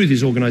heard through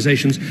these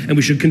organisations, and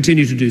we should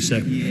continue to do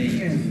so.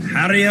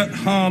 Harriet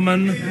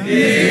Harman.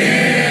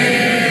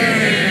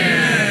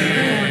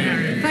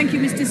 Thank you,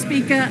 Mr.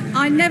 Speaker.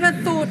 I never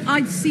thought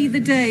I'd see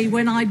the day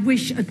when I'd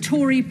wish a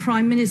Tory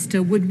Prime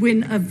Minister would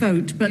win a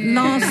vote, but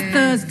last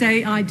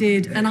Thursday I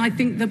did, and I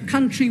think the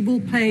country will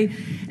pay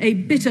a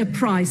bitter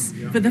price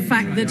for the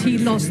fact that he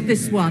lost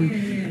this one.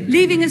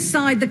 Leaving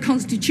aside the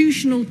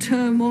constitutional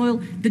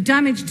turmoil, the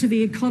damage to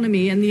the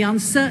economy and the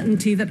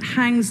uncertainty that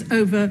hangs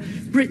over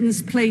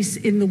Britain's place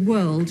in the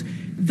world,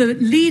 The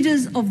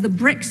leaders of the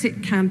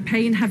Brexit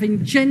campaign have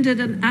engendered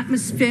an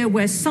atmosphere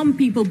where some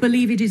people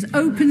believe it is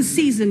open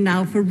season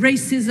now for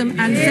racism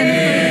and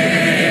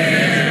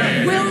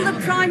xenophobia. Will the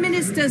Prime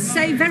Minister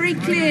say very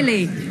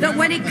clearly that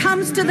when it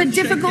comes to the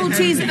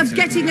difficulties of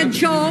getting a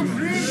job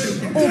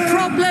or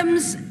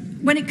problems,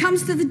 when it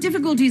comes to the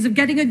difficulties of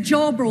getting a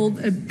job or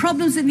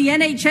problems in the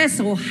NHS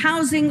or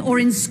housing or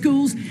in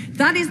schools,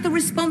 that is the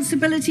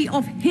responsibility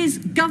of his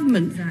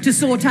government to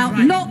sort out,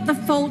 not the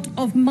fault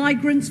of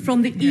migrants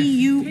from the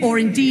EU or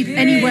indeed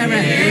anywhere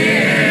else?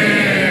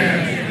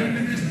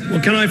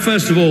 Well, can I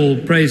first of all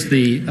praise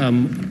the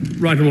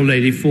Right Honourable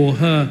Lady for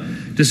her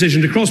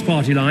decision to cross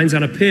party lines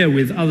and appear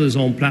with others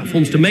on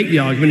platforms to make the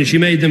argument, and she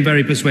made them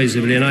very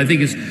persuasively, and I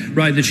think it's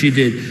right that she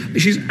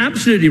did. She's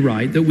absolutely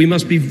right that we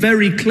must be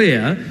very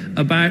clear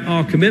about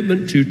our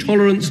commitment to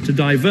tolerance, to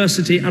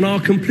diversity, and our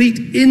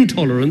complete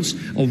intolerance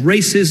of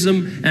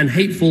racism and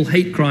hateful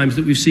hate crimes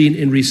that we've seen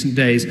in recent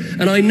days.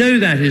 And I know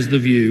that is the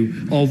view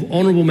of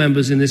honourable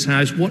members in this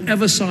House,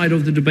 whatever side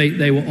of the debate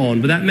they were on,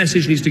 but that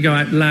message needs to go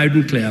out loud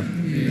and clear.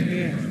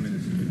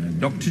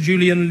 Dr.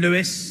 Julian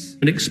Lewis.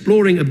 And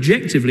exploring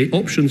objectively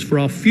options for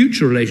our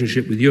future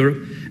relationship with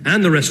Europe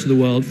and the rest of the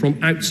world from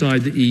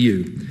outside the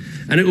EU.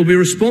 And it will be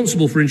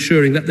responsible for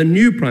ensuring that the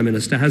new Prime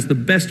Minister has the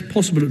best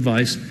possible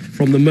advice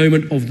from the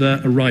moment of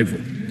their arrival.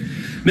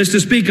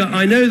 Mr. Speaker,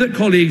 I know that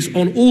colleagues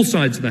on all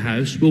sides of the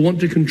House will want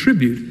to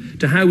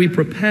contribute to how we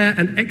prepare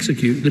and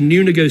execute the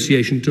new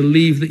negotiation to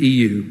leave the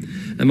EU.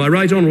 And my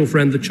right honourable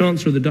friend, the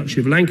Chancellor of the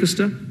Duchy of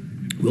Lancaster,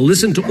 will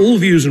listen to all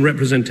views and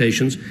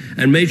representations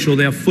and make sure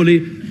they are fully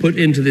put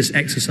into this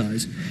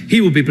exercise. He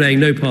will be playing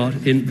no part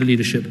in the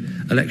leadership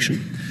election.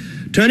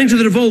 Turning to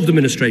the devolved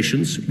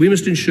administrations, we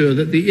must ensure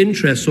that the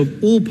interests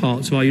of all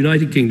parts of our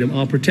United Kingdom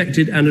are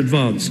protected and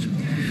advanced.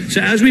 So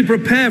as we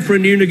prepare for a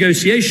new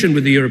negotiation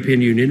with the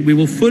European Union, we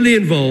will fully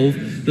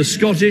involve the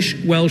Scottish,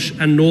 Welsh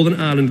and Northern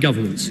Ireland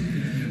governments.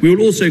 We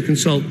will also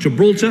consult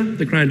Gibraltar,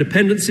 the Crown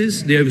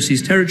Dependencies, the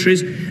Overseas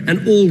Territories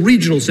and all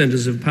regional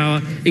centres of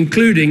power,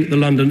 including the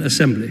London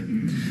Assembly.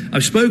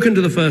 I've spoken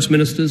to the First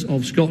Ministers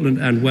of Scotland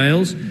and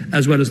Wales,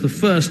 as well as the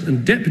First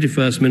and Deputy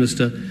First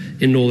Minister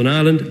in Northern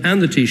Ireland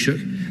and the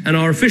Taoiseach, and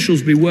our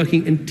officials will be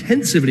working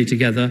intensively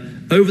together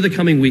over the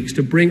coming weeks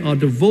to bring our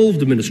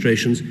devolved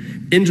administrations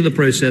into the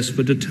process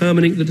for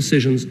determining the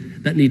decisions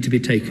that need to be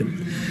taken.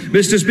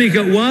 Mr.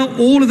 Speaker, while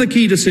all of the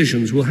key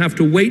decisions will have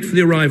to wait for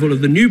the arrival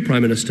of the new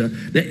Prime Minister,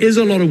 there is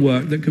a lot of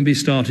work that can be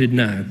started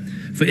now.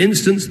 For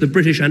instance, the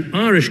British and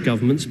Irish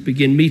governments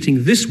begin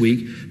meeting this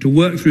week to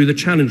work through the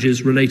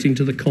challenges relating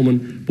to the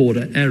common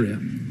border area.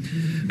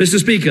 Mr.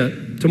 Speaker,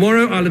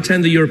 tomorrow I'll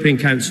attend the European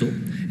Council.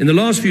 In the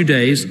last few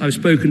days, I've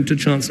spoken to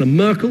Chancellor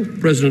Merkel,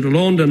 President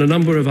Hollande and a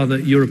number of other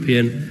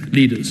European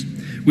leaders.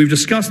 We've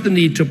discussed the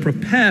need to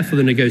prepare for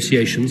the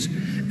negotiations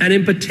and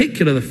in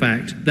particular the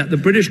fact that the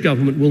British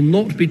government will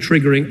not be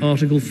triggering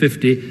Article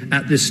 50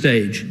 at this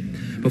stage.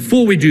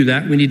 Before we do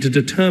that, we need to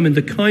determine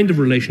the kind of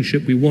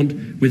relationship we want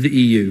with the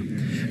EU.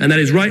 And that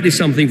is rightly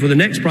something for the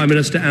next Prime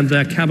Minister and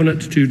their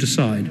cabinet to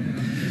decide.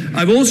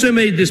 I've also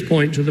made this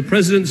point to the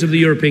Presidents of the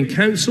European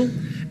Council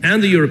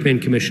and the European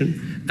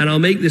Commission, and I'll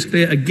make this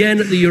clear again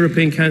at the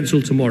European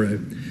Council tomorrow.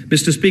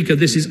 Mr. Speaker,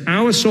 this is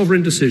our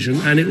sovereign decision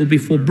and it will be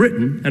for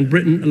Britain and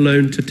Britain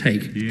alone to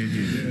take.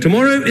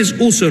 Tomorrow is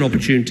also an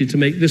opportunity to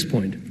make this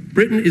point.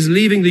 Britain is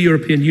leaving the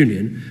European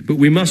Union, but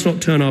we must not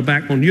turn our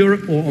back on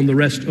Europe or on the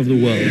rest of the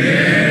world.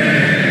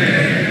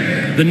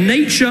 The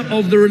nature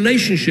of the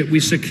relationship we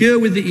secure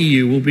with the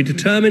EU will be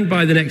determined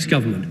by the next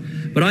government.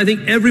 But I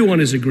think everyone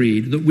has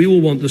agreed that we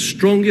will want the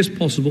strongest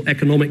possible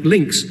economic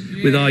links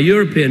with our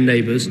European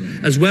neighbours,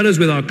 as well as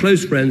with our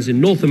close friends in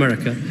North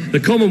America, the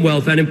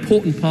Commonwealth and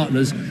important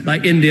partners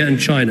like India and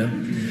China.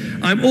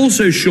 I'm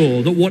also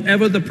sure that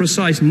whatever the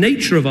precise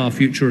nature of our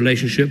future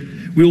relationship,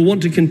 we will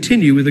want to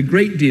continue with a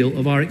great deal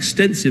of our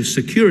extensive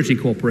security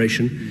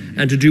cooperation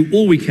and to do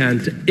all we can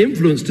to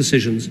influence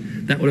decisions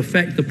that will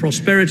affect the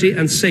prosperity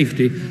and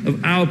safety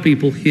of our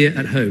people here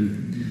at home.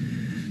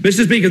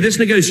 Mr. Speaker, this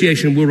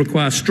negotiation will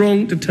require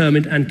strong,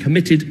 determined and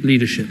committed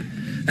leadership.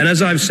 And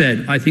as I've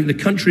said, I think the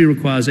country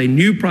requires a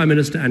new Prime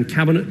Minister and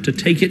Cabinet to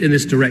take it in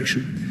this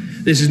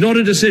direction. This is not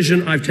a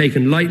decision I've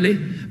taken lightly,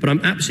 but I'm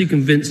absolutely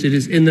convinced it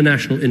is in the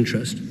national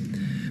interest.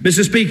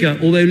 Mr. Speaker,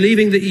 although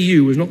leaving the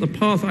EU was not the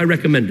path I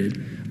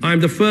recommended, I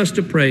am the first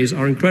to praise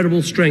our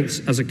incredible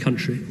strengths as a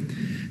country.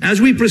 As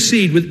we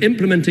proceed with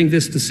implementing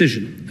this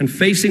decision and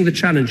facing the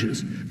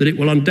challenges that it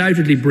will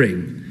undoubtedly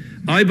bring,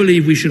 I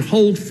believe we should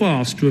hold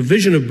fast to a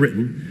vision of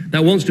Britain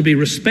that wants to be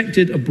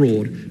respected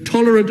abroad,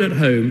 tolerant at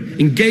home,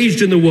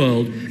 engaged in the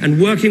world,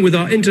 and working with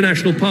our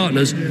international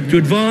partners to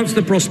advance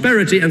the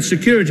prosperity and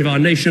security of our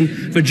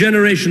nation for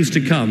generations to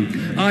come.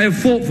 I have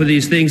fought for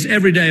these things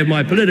every day of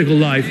my political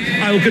life.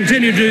 I will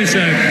continue to do so,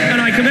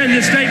 and I commend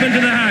this statement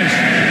to the House.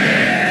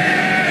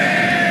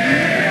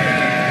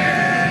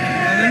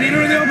 The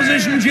Leader of the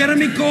Opposition,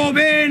 Jeremy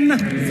Corbyn.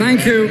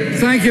 Thank you,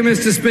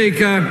 Mr.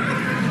 Speaker.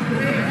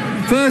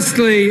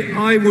 Firstly,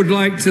 I would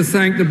like to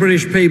thank the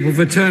British people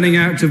for turning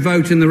out to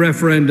vote in the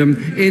referendum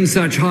in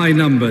such high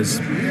numbers.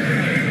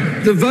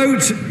 The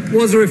vote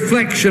was a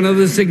reflection of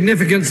the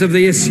significance of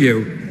the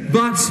issue,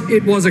 but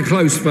it was a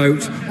close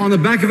vote on the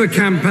back of a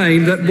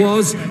campaign that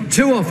was,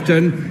 too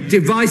often,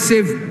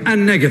 divisive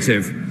and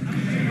negative.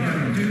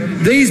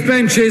 These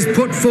benches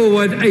put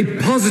forward a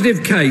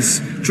positive case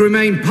to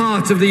remain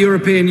part of the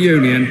European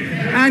Union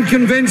and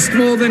convinced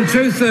more than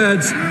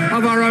two-thirds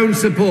of our own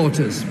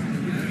supporters.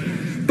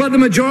 But the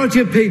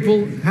majority of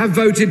people have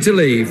voted to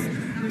leave,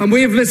 and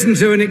we have listened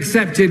to and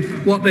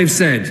accepted what they've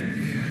said.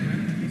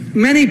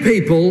 Many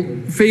people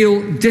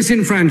feel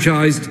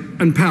disenfranchised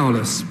and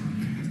powerless,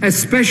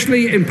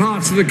 especially in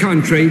parts of the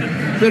country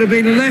that have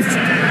been left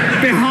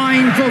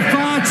behind for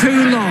far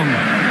too long.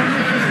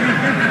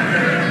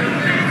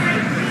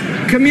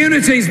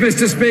 Communities,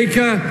 Mr.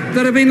 Speaker,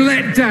 that have been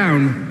let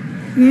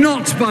down,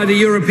 not by the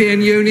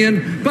European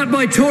Union, but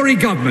by Tory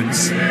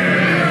governments.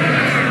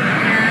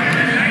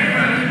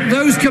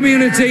 Those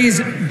communities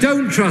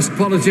don't trust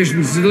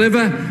politicians to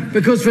deliver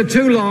because for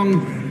too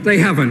long they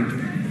haven't.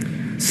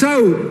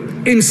 So,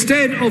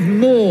 instead of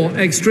more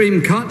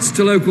extreme cuts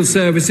to local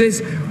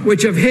services,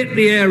 which have hit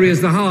the areas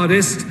the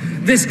hardest,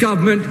 this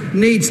government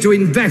needs to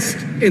invest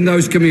in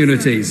those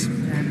communities.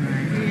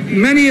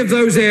 Many of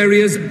those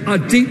areas are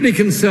deeply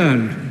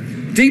concerned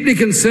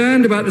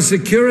about the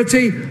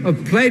security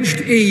of pledged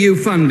EU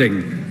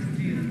funding.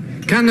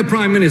 Can the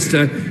Prime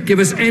Minister give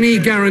us any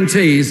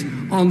guarantees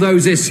on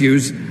those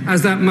issues,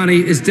 as that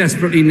money is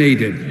desperately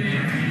needed?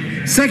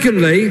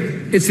 Secondly,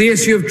 it's the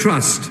issue of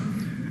trust.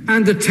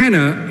 And the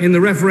tenor in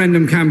the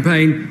referendum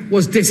campaign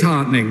was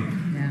disheartening.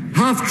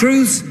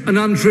 Half-truths and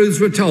untruths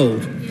were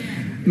told,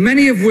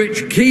 many of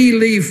which key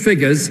Leave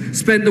figures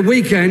spent the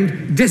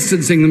weekend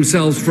distancing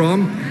themselves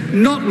from,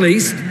 not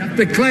least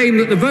the claim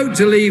that the vote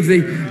to leave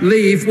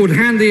would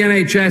hand the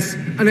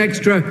NHS an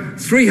extra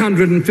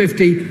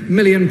 £350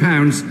 million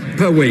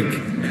per week.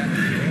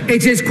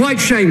 It is quite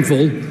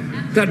shameful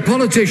that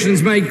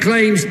politicians made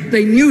claims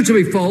they knew to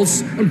be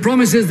false and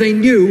promises they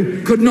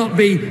knew could not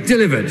be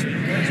delivered.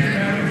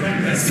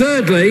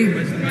 Thirdly,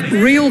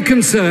 real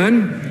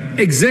concern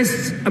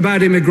exists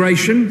about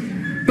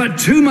immigration, but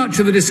too much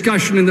of the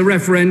discussion in the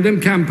referendum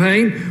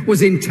campaign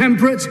was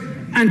intemperate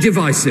and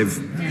divisive.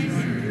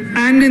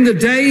 And in the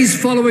days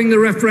following the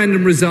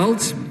referendum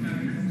result,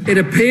 it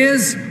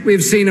appears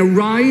we've seen a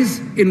rise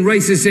in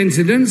racist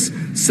incidents,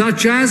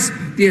 such as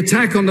the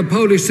attack on the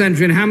Polish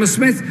centre in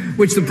Hammersmith,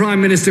 which the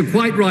Prime Minister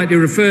quite rightly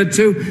referred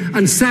to,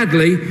 and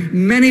sadly,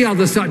 many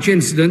other such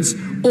incidents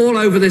all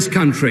over this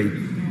country.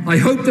 I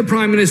hope the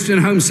Prime Minister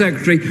and Home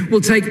Secretary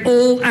will take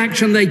all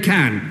action they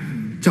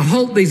can to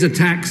halt these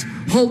attacks,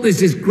 halt this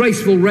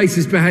disgraceful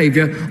racist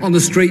behaviour on the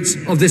streets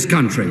of this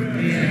country.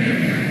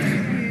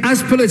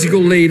 As political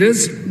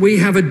leaders, we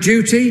have a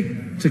duty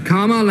to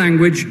calm our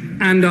language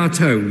and our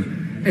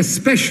tone,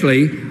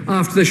 especially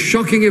after the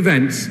shocking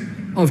events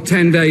of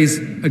 10 days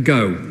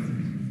ago.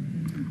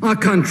 Our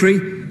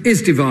country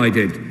is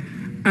divided,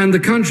 and the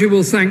country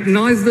will thank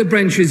neither the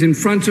benches in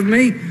front of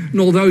me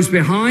nor those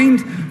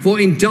behind for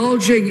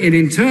indulging in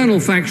internal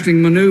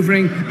factioning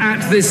manoeuvring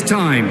at this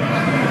time.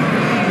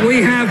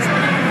 We have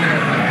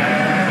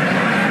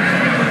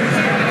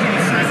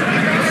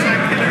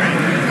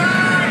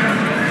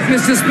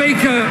Mr.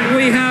 Speaker,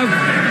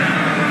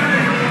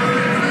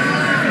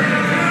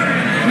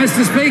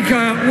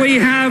 we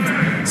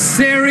have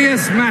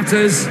serious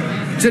matters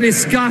to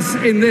discuss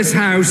in this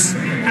House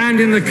and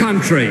in the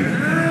country.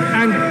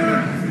 And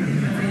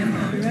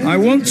I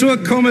want to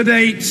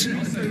accommodate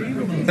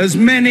as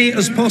many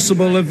as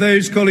possible of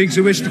those colleagues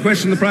who wish to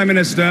question the Prime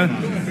Minister.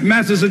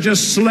 Matters are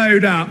just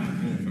slowed up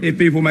if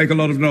people make a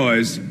lot of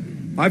noise.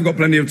 I've got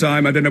plenty of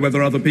time. I don't know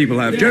whether other people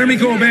have. Jeremy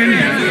Corbyn.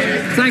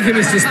 Thank you,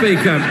 Mr.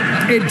 Speaker.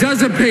 It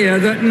does appear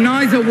that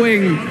neither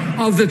wing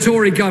of the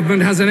Tory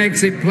government has an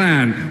exit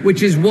plan,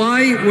 which is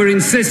why we're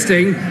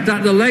insisting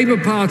that the Labour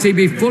Party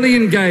be fully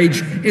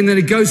engaged in the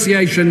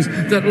negotiations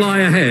that lie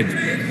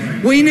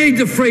ahead. We need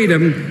the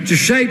freedom to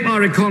shape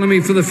our economy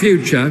for the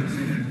future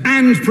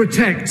and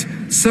protect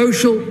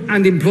social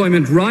and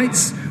employment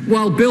rights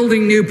while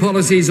building new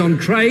policies on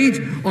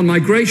trade, on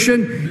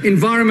migration,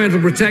 environmental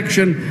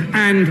protection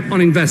and on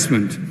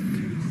investment.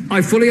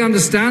 I fully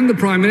understand the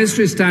Prime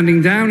Minister is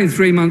standing down in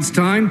 3 months'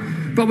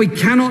 time, but we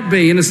cannot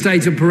be in a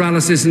state of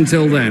paralysis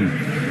until then.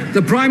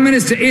 The Prime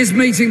Minister is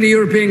meeting the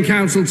European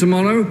Council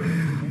tomorrow.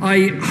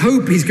 I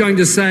hope he's going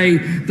to say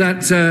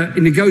that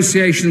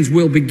negotiations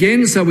will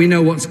begin so we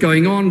know what's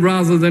going on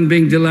rather than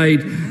being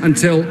delayed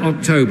until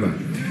October.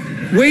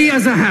 We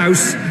as a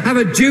House have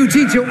a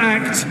duty to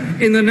act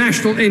in the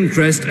national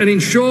interest and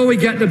ensure we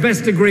get the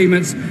best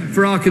agreements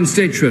for our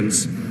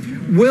constituents.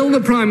 Will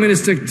the Prime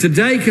Minister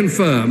today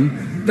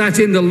confirm that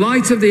in the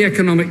light of the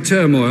economic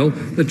turmoil,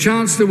 the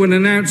Chancellor will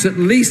announce at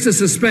least a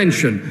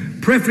suspension,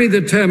 preferably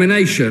the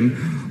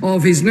termination,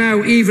 of his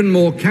now even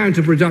more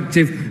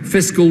counterproductive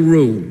fiscal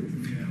rule?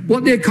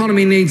 What the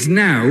economy needs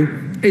now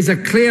is a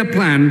clear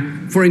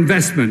plan for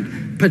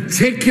investment,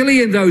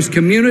 particularly in those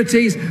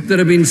communities that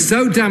have been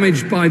so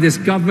damaged by this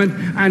government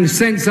and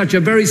sent such a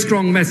very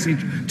strong message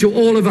to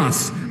all of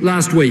us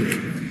last week.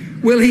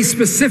 Will he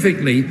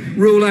specifically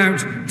rule out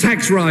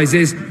tax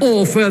rises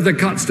or further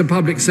cuts to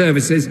public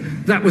services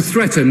that were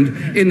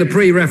threatened in the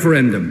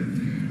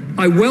pre-referendum?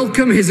 I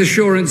welcome his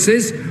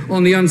assurances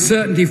on the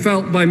uncertainty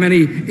felt by many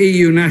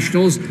EU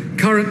nationals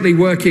currently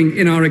working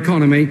in our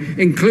economy,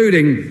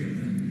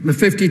 including the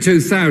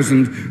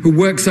 52,000 who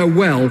work so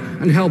well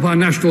and help our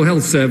National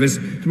Health Service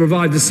to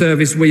provide the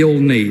service we all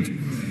need.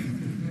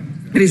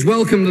 It is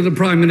welcome that the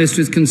Prime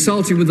Minister is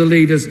consulting with the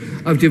leaders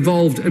of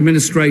devolved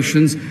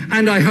administrations,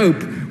 and I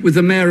hope with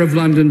the Mayor of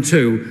London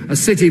too, a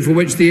city for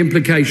which the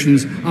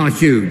implications are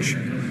huge.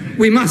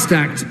 We must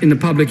act in the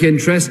public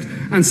interest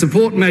and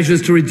support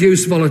measures to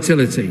reduce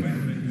volatility.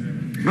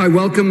 I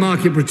welcome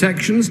market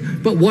protections,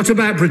 but what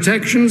about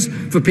protections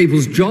for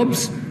people's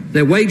jobs,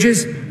 their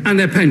wages and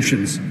their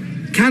pensions?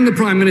 Can the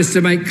Prime Minister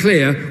make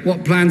clear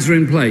what plans are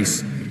in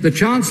place? The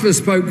Chancellor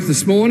spoke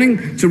this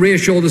morning to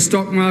reassure the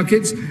stock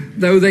markets,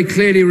 though they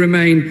clearly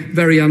remain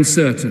very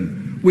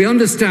uncertain. We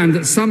understand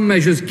that some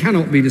measures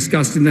cannot be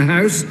discussed in the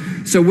House,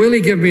 so will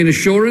he give me an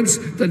assurance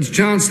that the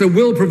Chancellor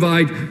will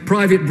provide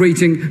private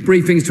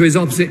briefings to his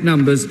opposite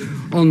numbers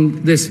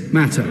on this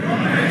matter?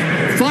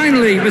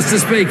 Finally, Mr.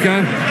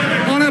 Speaker,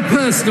 on a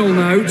personal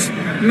note,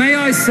 may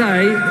I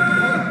say,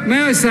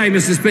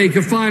 Mr.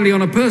 Speaker, finally,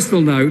 on a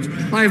personal note,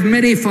 I have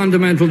many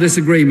fundamental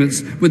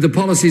disagreements with the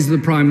policies of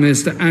the Prime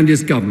Minister and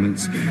his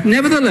governments.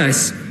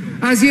 Nevertheless,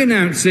 as he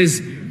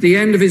announces the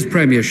end of his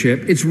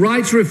premiership, it's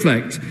right to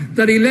reflect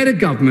that he led a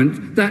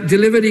government that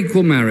delivered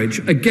equal marriage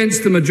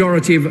against the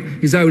majority of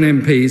his own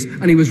MPs,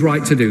 and he was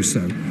right to do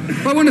so.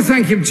 I want to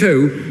thank him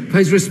too for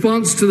his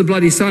response to the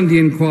Bloody Sunday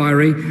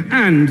inquiry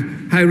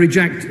and how he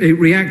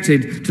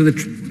reacted to the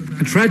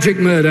tragic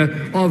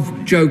murder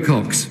of Joe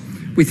Cox.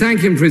 We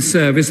thank him for his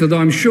service, although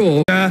I'm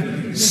sure...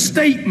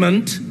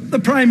 Statement, the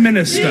Prime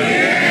Minister.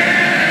 Thank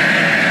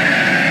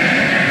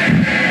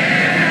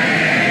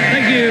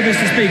you,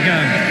 Mr.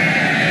 Speaker.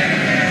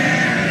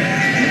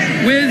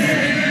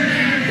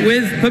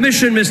 With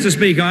permission, Mr.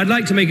 Speaker, I'd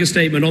like to make a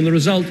statement on the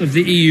result of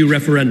the EU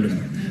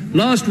referendum.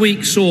 Last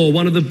week saw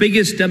one of the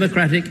biggest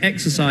democratic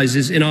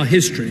exercises in our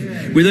history,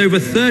 with over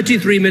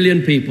 33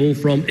 million people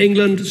from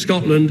England,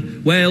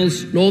 Scotland,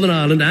 Wales, Northern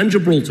Ireland and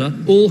Gibraltar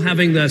all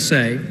having their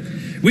say.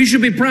 We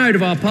should be proud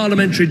of our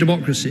parliamentary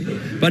democracy,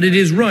 but it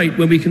is right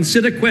when we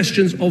consider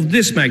questions of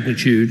this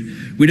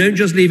magnitude, we don't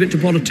just leave it to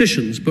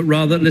politicians, but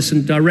rather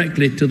listen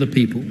directly to the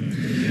people.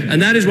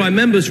 And that is why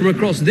members from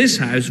across this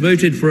House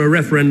voted for a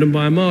referendum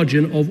by a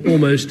margin of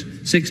almost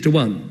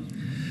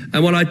 6-1.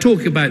 And while I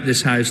talk about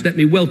this House, let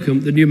me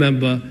welcome the new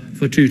member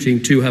for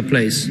Tooting to her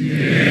place.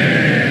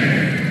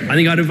 Yeah. I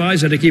think I'd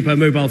advise her to keep her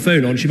mobile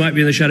phone on. She might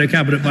be in the shadow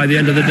cabinet by the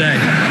end of the day.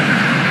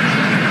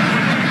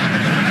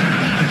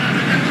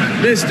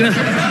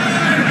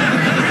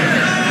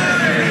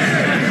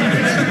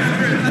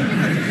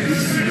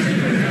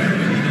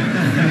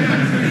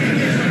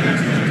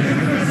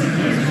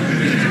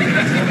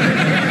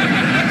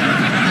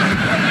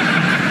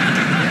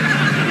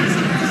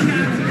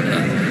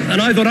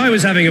 And I thought I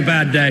was having a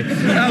bad day.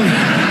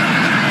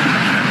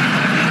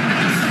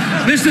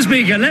 Mr.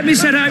 Speaker, let me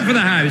set out for the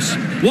House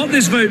what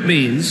this vote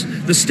means,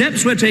 the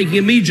steps we're taking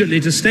immediately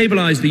to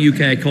stabilise the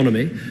UK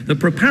economy, the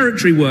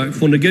preparatory work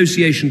for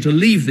negotiation to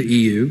leave the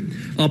EU,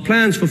 our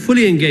plans for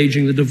fully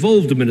engaging the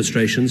devolved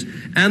administrations,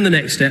 and the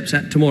next steps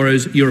at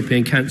tomorrow's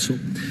European Council.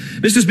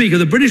 Mr. Speaker,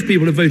 the British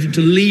people have voted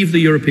to leave the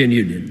European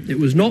Union. It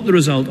was not the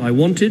result I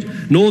wanted,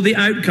 nor the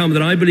outcome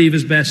that I believe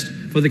is best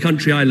for the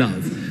country I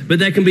love. But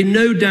there can be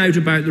no doubt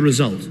about the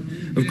result.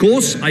 Of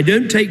course, I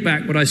don't take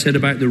back what I said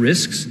about the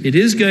risks. It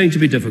is going to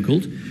be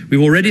difficult.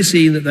 We've already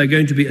seen that there are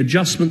going to be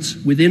adjustments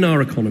within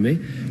our economy,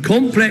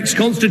 complex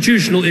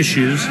constitutional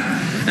issues,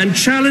 and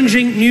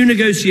challenging new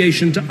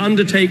negotiation to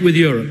undertake with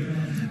Europe.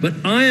 But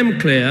I am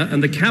clear,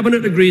 and the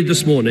Cabinet agreed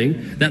this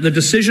morning, that the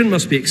decision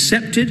must be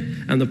accepted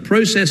and the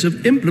process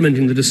of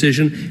implementing the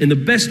decision in the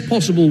best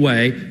possible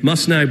way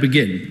must now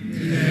begin.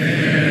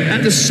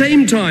 At the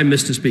same time,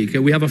 Mr.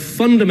 Speaker, we have a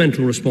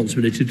fundamental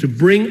responsibility to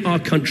bring our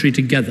country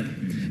together.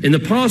 In the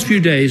past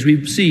few days,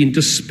 we've seen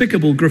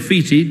despicable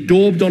graffiti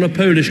daubed on a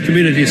Polish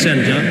community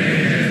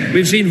centre.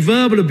 We've seen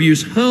verbal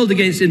abuse hurled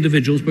against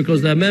individuals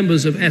because they're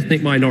members of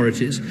ethnic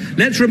minorities.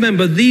 Let's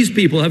remember these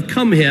people have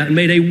come here and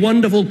made a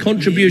wonderful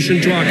contribution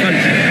to our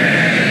country.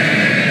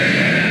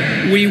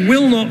 We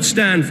will not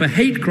stand for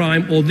hate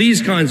crime or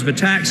these kinds of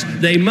attacks.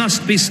 They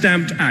must be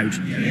stamped out.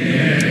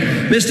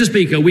 Mr.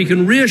 Speaker, we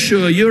can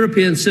reassure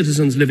European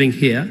citizens living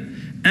here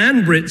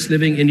and Brits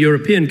living in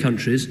European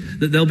countries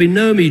that there'll be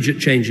no immediate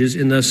changes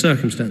in their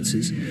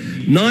circumstances.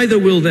 Neither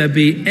will there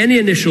be any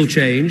initial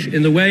change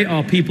in the way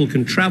our people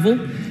can travel,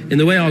 in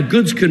the way our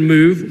goods can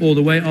move, or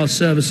the way our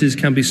services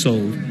can be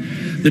sold.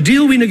 The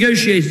deal we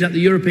negotiated at the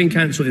European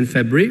Council in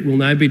February will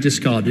now be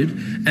discarded,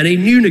 and a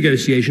new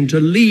negotiation to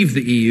leave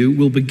the EU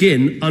will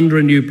begin under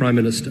a new Prime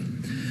Minister.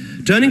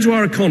 Turning to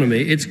our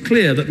economy, it's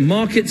clear that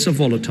markets are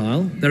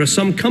volatile. There are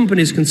some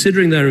companies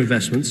considering their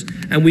investments,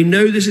 and we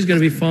know this is going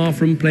to be far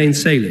from plain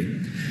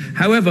sailing.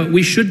 However,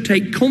 we should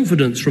take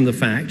confidence from the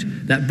fact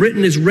that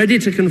Britain is ready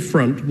to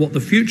confront what the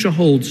future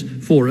holds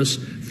for us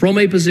from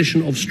a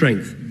position of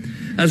strength.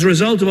 As a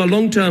result of our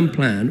long-term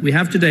plan, we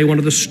have today one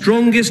of the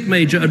strongest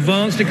major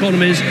advanced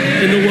economies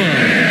in the world.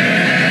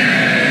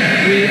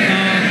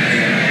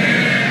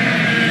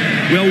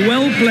 We are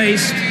well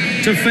placed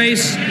to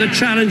face the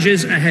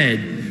challenges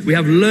ahead. We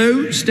have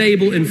low,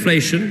 stable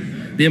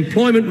inflation. The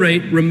employment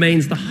rate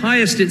remains the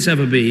highest it's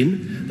ever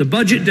been. The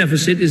budget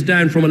deficit is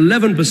down from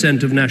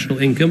 11% of national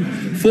income,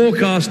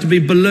 forecast to be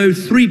below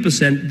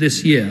 3%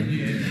 this year.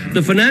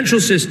 The financial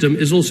system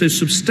is also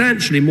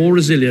substantially more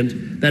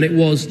resilient than it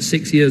was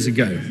 6 years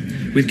ago,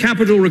 with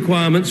capital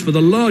requirements for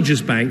the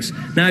largest banks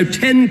now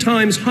 10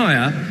 times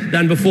higher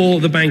than before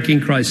the banking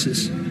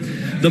crisis.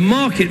 The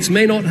markets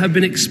may not have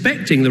been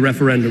expecting the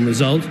referendum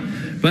result,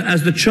 but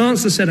as the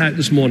Chancellor set out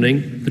this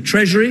morning, the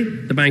Treasury,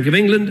 the Bank of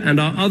England and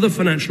our other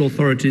financial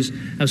authorities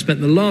have spent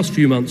the last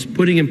few months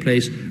putting in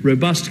place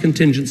robust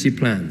contingency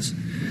plans.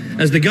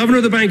 As the Governor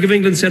of the Bank of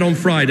England said on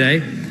Friday,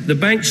 the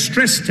bank's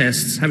stress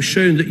tests have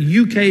shown that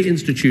UK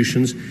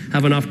institutions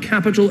have enough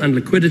capital and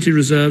liquidity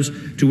reserves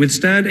to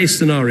withstand a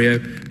scenario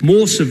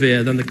more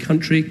severe than the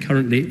country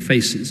currently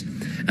faces.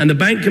 And the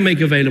bank can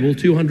make available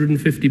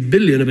 £250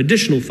 billion of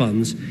additional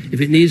funds if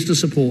it needs to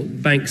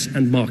support banks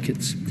and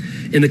markets.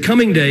 In the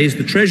coming days,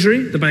 the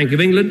Treasury, the Bank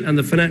of England and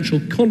the Financial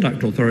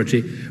Conduct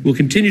Authority will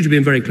continue to be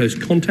in very close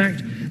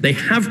contact. They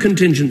have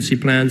contingency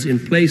plans in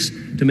place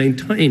to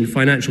maintain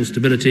financial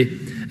stability,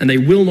 and they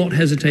will not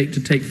hesitate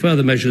to take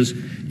further measures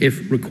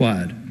if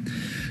required.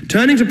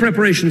 Turning to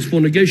preparations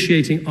for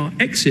negotiating our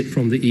exit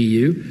from the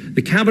EU,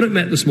 the Cabinet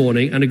met this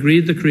morning and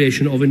agreed the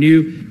creation of a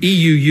new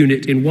EU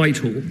unit in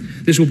Whitehall.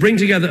 This will bring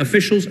together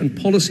officials and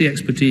policy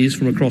expertise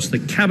from across the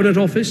Cabinet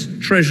Office,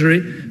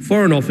 Treasury,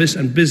 Foreign Office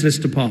and business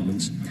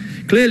departments.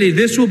 Clearly,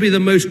 this will be the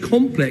most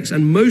complex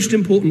and most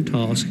important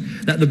task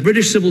that the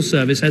British civil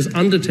service has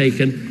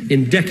undertaken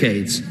in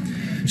decades.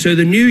 So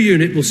the new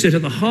unit will sit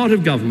at the heart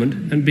of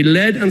government and be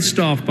led and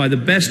staffed by the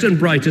best and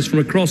brightest from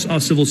across our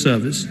civil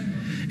service.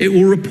 It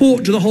will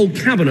report to the whole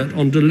Cabinet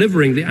on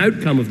delivering the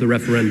outcome of the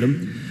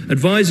referendum,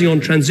 advising on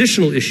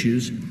transitional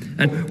issues,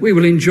 and we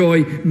will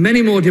enjoy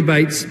many more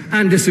debates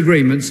and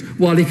disagreements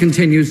while he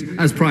continues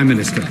as Prime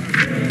Minister.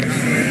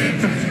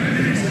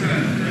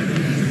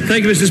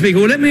 Thank you, Mr. Speaker.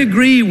 Well, let me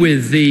agree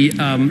with the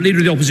Leader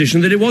of the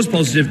Opposition that it was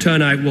positive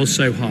turnout was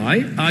so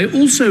high. I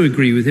also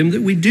agree with him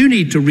that we do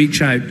need to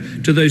reach out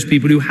to those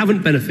people who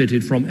haven't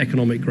benefited from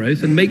economic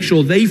growth and make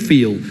sure they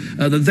feel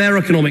that their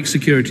economic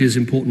security is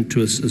important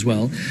to us as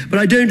well. But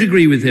I don't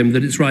agree with him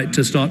that it's right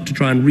to start to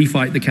try and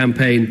refight the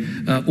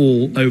campaign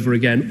all over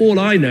again. All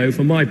I know,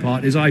 for my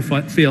part, is I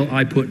feel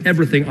I put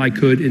everything I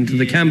could into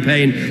the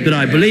campaign that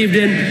I believed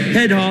in,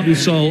 head, heart and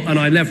soul, and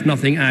I left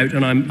nothing out,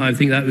 and I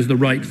think that was the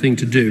right thing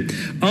to do.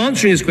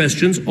 Answering his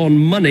questions on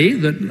money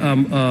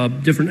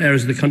that different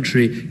areas of the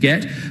country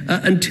get,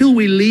 until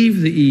we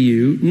leave the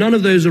EU, none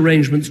of those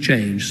arrangements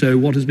change. So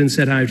what has been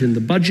set out in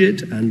the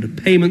budget and the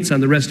payments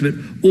and the rest of it,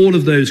 all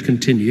of those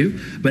continue.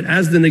 But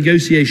as the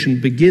negotiation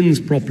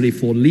begins properly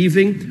for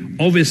leaving,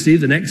 obviously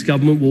the next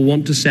government will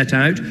want to set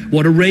out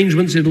what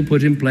arrangements it will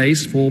put in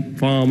place for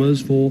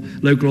farmers, for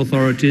local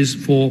authorities,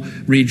 for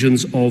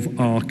regions of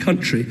our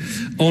country.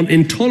 On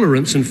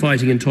intolerance and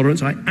fighting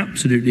intolerance, I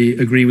absolutely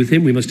agree with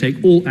him. We must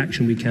take all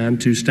action we can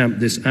to stamp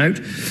this out.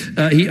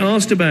 He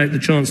asked about the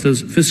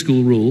Chancellor's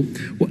fiscal rule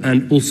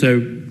and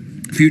also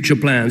future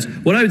plans.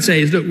 What I would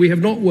say is, look, we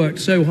have not worked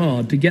so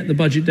hard to get the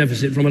budget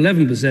deficit from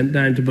 11%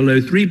 down to below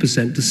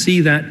 3% to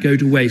see that go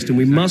to waste, and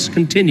we must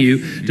continue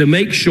to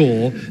make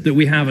sure that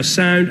we have a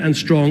sound and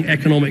strong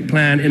economic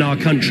plan in our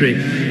country.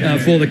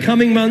 For the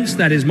coming months,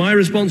 that is my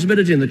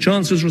responsibility and the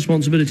Chancellor's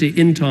responsibility.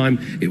 In time,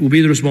 it will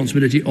be the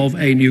responsibility of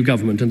a new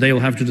government, and they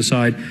will have to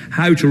decide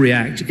how to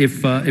react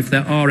if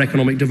there are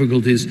economic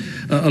difficulties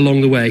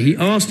along the way. He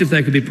asked if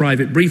there could be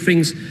private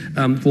briefings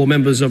for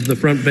members of the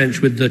front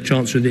bench with the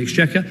Chancellor of the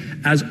Exchequer.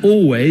 As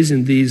always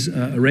in these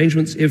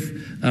arrangements, if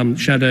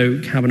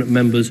shadow cabinet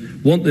members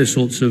want those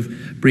sorts of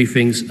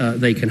briefings,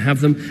 they can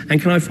have them.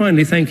 And can I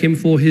finally thank him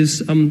for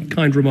his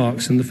kind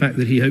remarks and the fact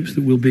that he hopes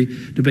that we'll be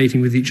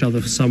debating with each other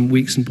for some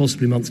weeks and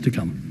possibly months to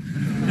come.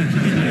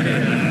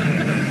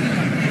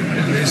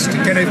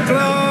 Mr. Kenneth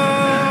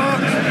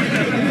Clarke.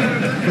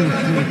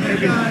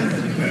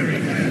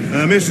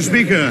 Mr.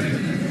 Speaker,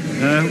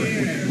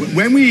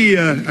 when we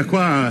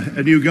acquire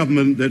a new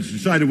government that's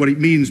decided what it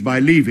means by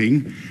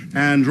leaving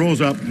and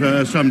draws up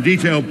some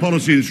detailed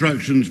policy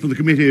instructions for the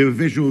committee of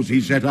officials he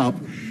set up,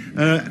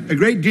 a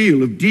great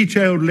deal of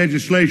detailed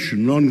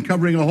legislation on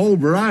covering a whole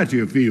variety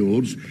of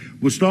fields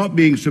will start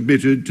being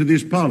submitted to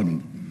this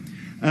Parliament.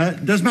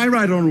 Does my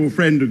right honourable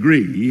friend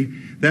agree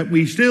that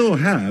we still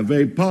have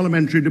a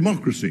parliamentary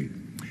democracy,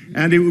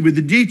 and it will be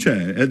the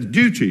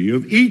duty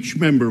of each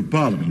member of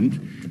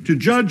Parliament to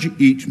judge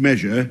each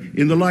measure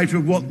in the light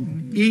of what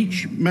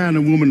each man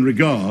and woman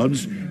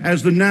regards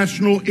as the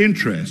national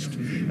interest,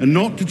 and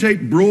not to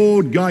take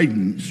broad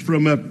guidance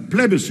from a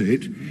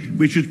plebiscite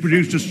which has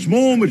produced a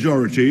small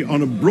majority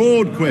on a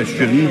broad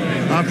question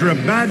after a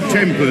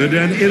bad-tempered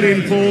and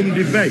ill-informed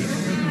debate.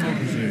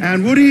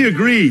 And would he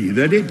agree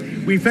that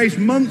we face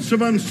months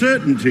of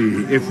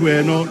uncertainty if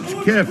we're not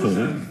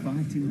careful?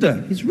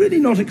 It's really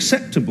not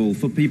acceptable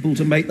for people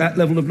to make that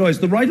level of noise.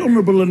 The right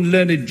honourable and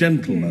learned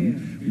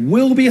gentleman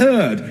will be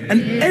heard,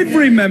 and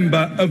every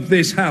member of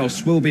this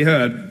House will be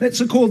heard. Let's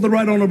accord the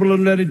right honourable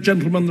and learned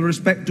gentleman the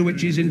respect to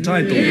which he's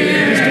entitled.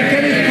 Mr.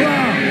 Kenneth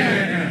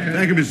Clarke.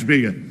 Thank you, Mr.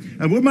 Speaker.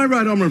 And would my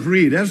right honourable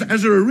read, as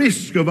a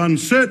risk of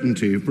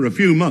uncertainty for a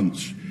few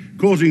months,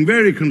 causing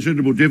very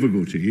considerable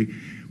difficulty,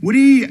 would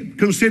he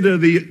consider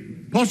the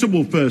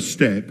possible first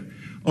step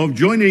of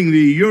joining the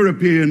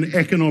European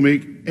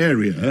Economic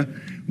Area,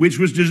 which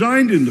was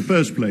designed in the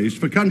first place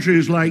for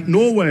countries like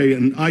Norway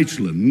and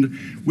Iceland,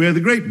 where the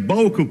great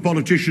bulk of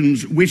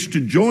politicians wished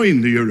to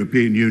join the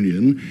European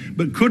Union,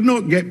 but could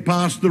not get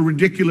past the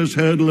ridiculous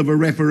hurdle of a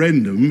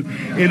referendum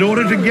in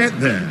order to get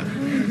there.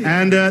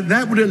 And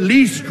that would at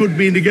least could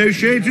be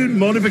negotiated,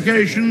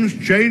 modifications,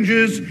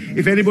 changes,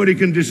 if anybody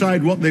can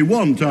decide what they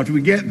want after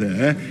we get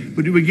there,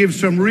 but it would give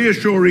some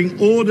reassuring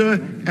order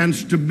and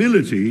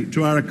stability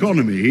to our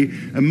economy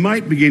and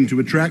might begin to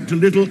attract a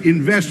little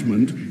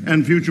investment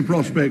and future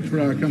prospects for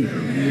our country.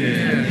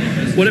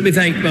 Well, let me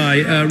thank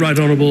my right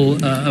honourable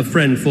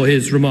friend for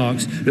his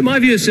remarks. But my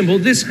view is simple.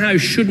 This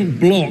House shouldn't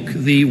block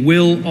the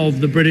will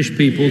of the British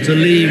people to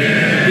leave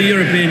the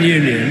European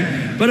Union.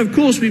 But of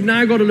course, we've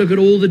now got to look at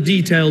all the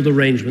detailed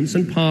arrangements,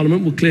 and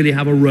Parliament will clearly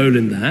have a role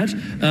in that,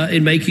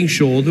 in making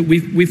sure that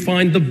we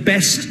find the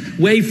best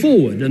way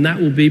forward, and that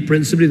will be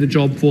principally the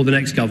job for the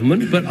next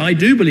government. But I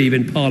do believe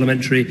in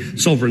parliamentary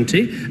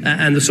sovereignty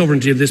and the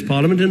sovereignty of this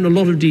Parliament, and a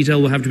lot of detail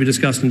will have to be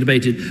discussed and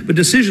debated. But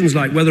decisions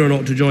like whether or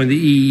not to join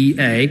the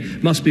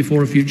EEA must be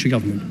for a future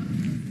government.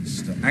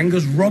 Mr.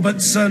 Angus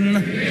Robertson.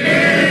 Thank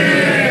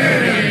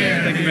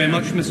you very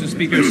much, Mr.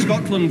 Speaker.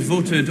 Scotland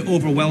voted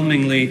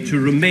overwhelmingly to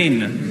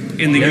remain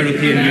in the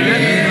European Union.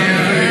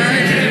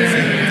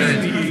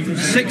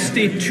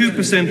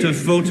 62% of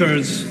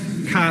voters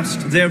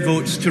cast their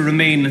votes to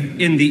remain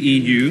in the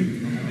EU.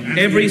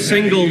 Every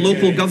single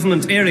local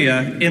government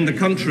area in the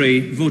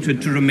country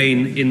voted to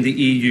remain in the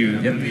EU.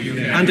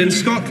 And in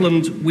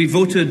Scotland, we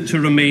voted to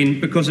remain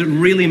because it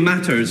really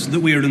matters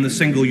that we are in the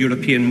single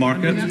European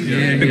market,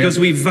 because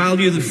we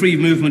value the free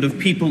movement of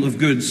people, of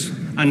goods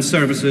and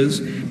services,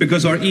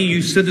 because our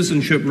EU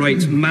citizenship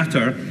rights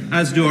matter,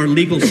 as do our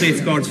legal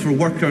safeguards for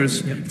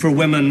workers, for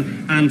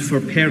women and for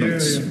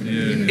parents.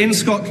 In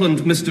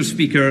Scotland, Mr.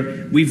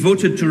 Speaker, we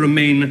voted to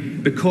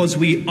remain because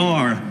we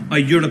are a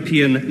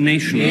European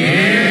nation.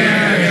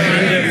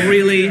 And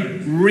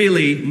it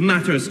really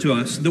matters to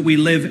us that we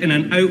live in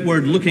an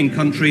outward-looking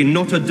country,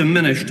 not a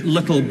diminished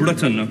Little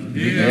Britain.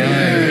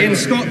 In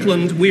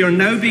Scotland, we are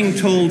now being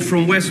told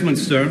from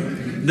Westminster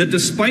that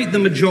despite the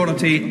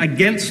majority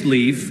against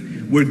leave,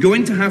 we're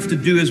going to have to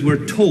do as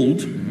we're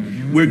told.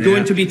 We're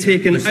going to be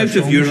taken out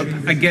of Europe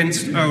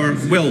against our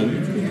will.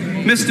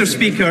 Mr.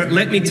 Speaker,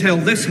 let me tell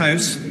this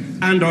House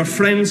and our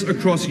friends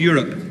across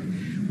Europe,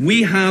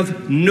 we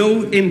have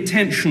no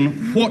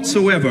intention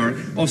whatsoever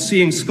of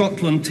seeing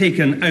Scotland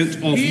taken out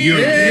of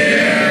Europe.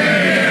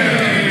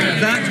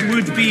 That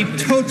would be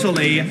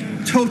totally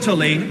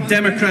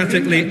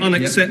democratically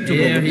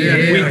unacceptable.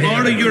 We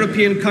are a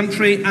European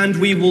country and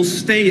we will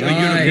stay a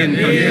European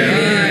country.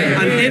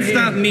 And if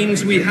that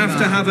means we have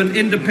to have an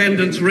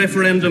independence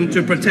referendum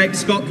to protect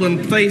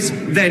Scotland's place,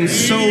 then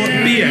so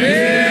be it.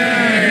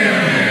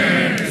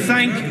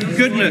 Thank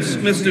goodness,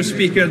 Mr.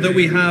 Speaker, that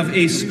we have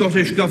a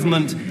Scottish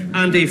Government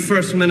and a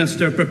First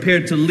Minister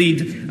prepared to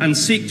lead and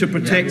seek to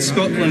protect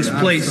Scotland's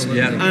place.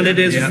 And it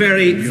is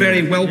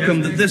very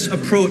welcome that this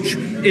approach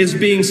is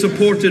being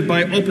supported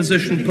by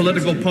opposition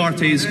political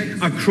parties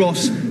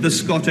across the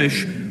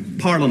Scottish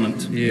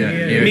Parliament.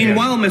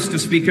 Meanwhile, Mr.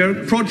 Speaker,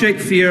 Project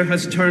Fear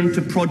has turned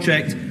to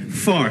Project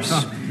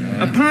Farce.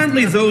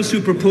 Apparently those who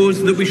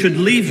propose that we should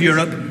leave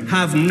Europe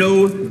have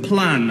no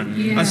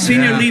plan. A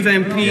senior Leave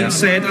MP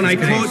said, and I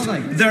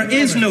quote, "There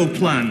is no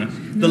plan.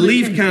 The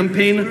Leave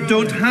campaign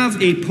don't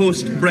have a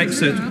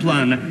post-Brexit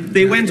plan."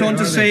 They went on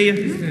to say,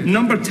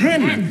 Number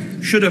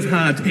 10 should have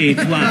had a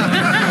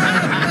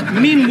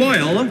plan.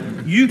 Meanwhile,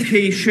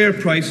 UK share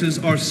prices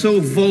are so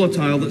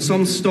volatile that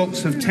some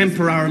stocks have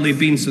temporarily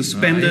been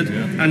suspended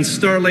and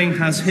sterling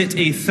has hit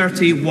a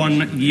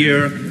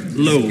 31-year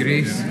low.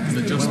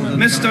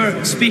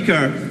 Mr.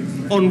 Speaker,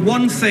 on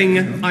one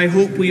thing I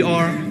hope we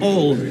are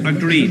all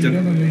agreed,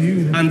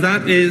 and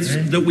that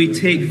is that we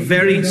take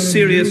very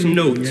serious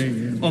note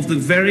of the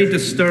very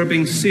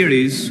disturbing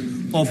series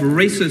of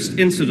racist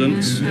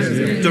incidents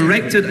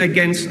directed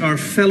against our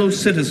fellow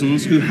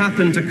citizens who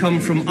happen to come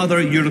from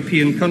other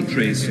European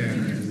countries.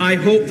 I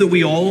hope that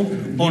we all,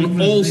 on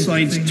all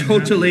sides,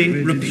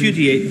 totally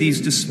repudiate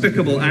these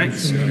despicable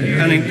acts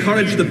and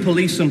encourage the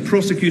police and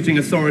prosecuting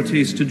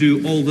authorities to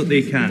do all that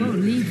they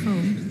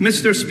can.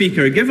 Mr.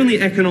 Speaker, given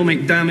the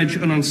economic damage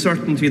and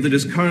uncertainty that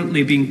is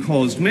currently being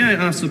caused, may I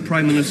ask the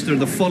Prime Minister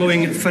the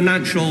following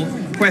financial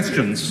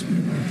questions?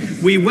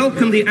 We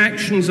welcome the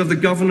actions of the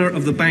Governor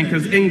of the Bank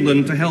of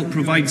England to help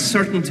provide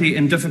certainty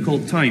in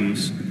difficult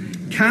times.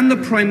 Can the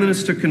Prime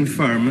Minister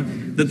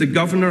confirm that the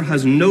Governor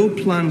has no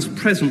plans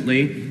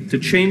presently to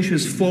change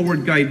his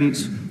forward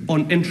guidance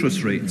on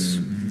interest rates?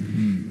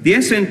 The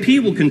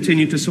SNP will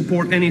continue to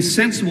support any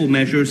sensible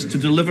measures to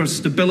deliver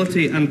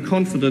stability and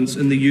confidence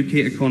in the UK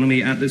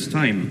economy at this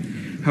time.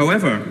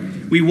 However,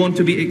 we want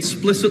to be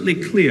explicitly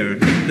clear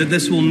that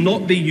this will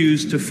not be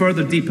used to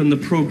further deepen the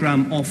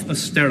programme of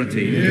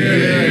austerity.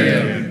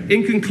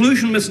 In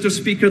conclusion, Mr.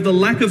 Speaker, the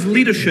lack of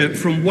leadership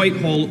from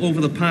Whitehall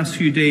over the past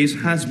few days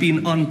has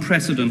been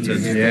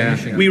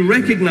unprecedented. We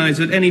recognise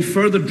that any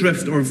further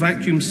drift or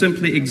vacuum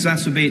simply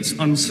exacerbates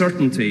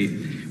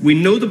uncertainty. We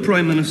know the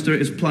Prime Minister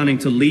is planning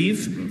to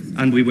leave,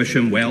 and we wish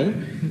him well,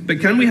 but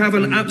can we have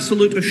an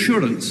absolute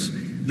assurance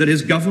that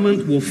his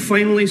government will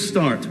finally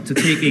start to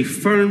take a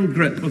firm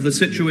grip of the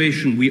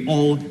situation we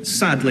all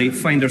sadly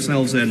find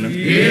ourselves in?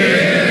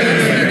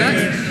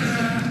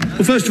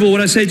 Well, first of all,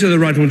 what I say to the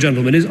right honourable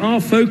gentleman is our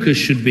focus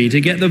should be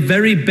to get the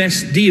very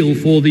best deal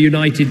for the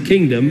United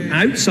Kingdom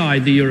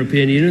outside the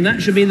European Union.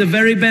 That should mean the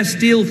very best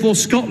deal for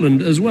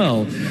Scotland as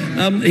well.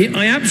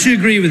 I absolutely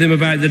agree with him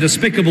about the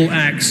despicable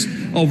acts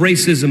of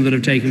racism that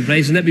have taken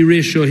place, and let me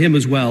reassure him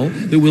as well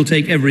that we'll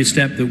take every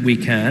step that we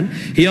can.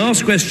 He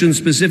asked questions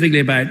specifically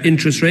about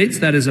interest rates.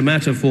 That is a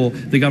matter for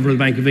the Governor of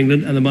the Bank of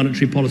England and the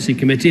Monetary Policy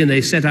Committee, and they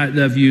set out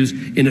their views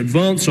in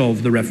advance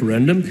of the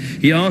referendum.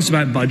 He asked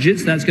about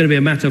budgets. That's going to be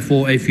a matter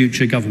for a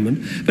future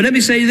government. But let me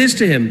say this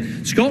to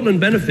him. Scotland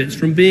benefits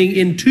from being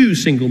in two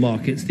single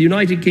markets, the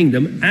United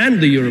Kingdom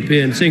and the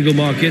European single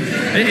market.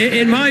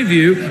 In my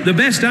view, the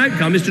best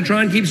outcome is to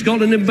try and keep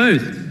Scotland in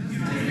both.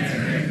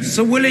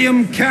 Sir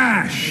William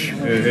Cash.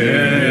 Thank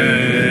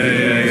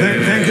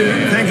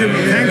you,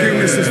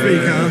 Mr.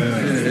 Speaker.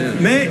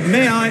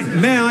 May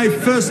I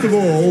first of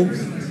all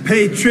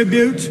pay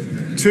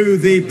tribute to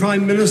the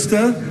Prime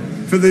Minister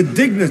for the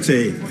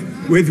dignity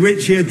with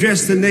which he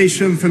addressed the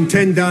nation from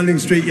 10 Downing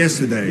Street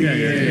yesterday.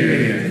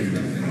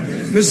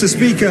 Mr.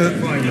 Speaker,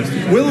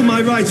 will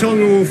my right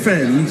honourable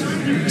friend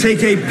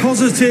take a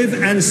positive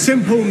and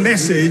simple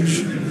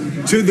message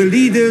to the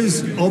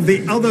leaders of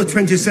the other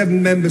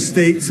 27 member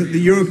states at the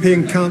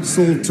European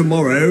Council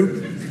tomorrow,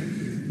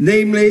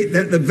 namely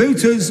that the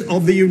voters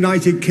of the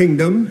United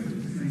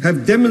Kingdom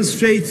have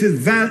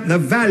demonstrated the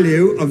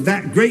value of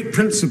that great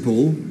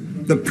principle,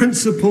 the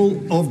principle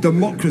of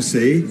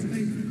democracy,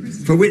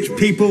 for which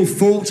people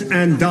fought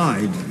and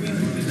died.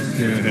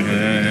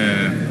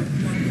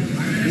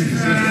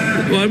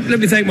 Well, let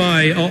me thank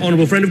my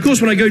honourable friend. Of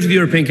course, when I go to the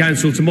European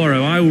Council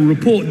tomorrow, I will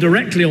report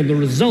directly on the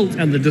result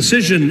and the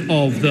decision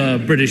of the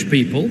British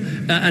people,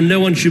 and no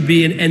one should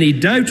be in any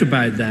doubt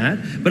about that.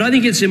 But I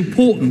think it's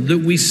important that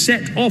we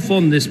set off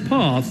on this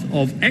path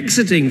of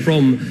exiting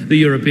from the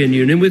European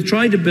Union with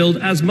trying to build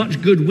as much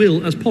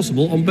goodwill as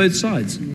possible on both sides.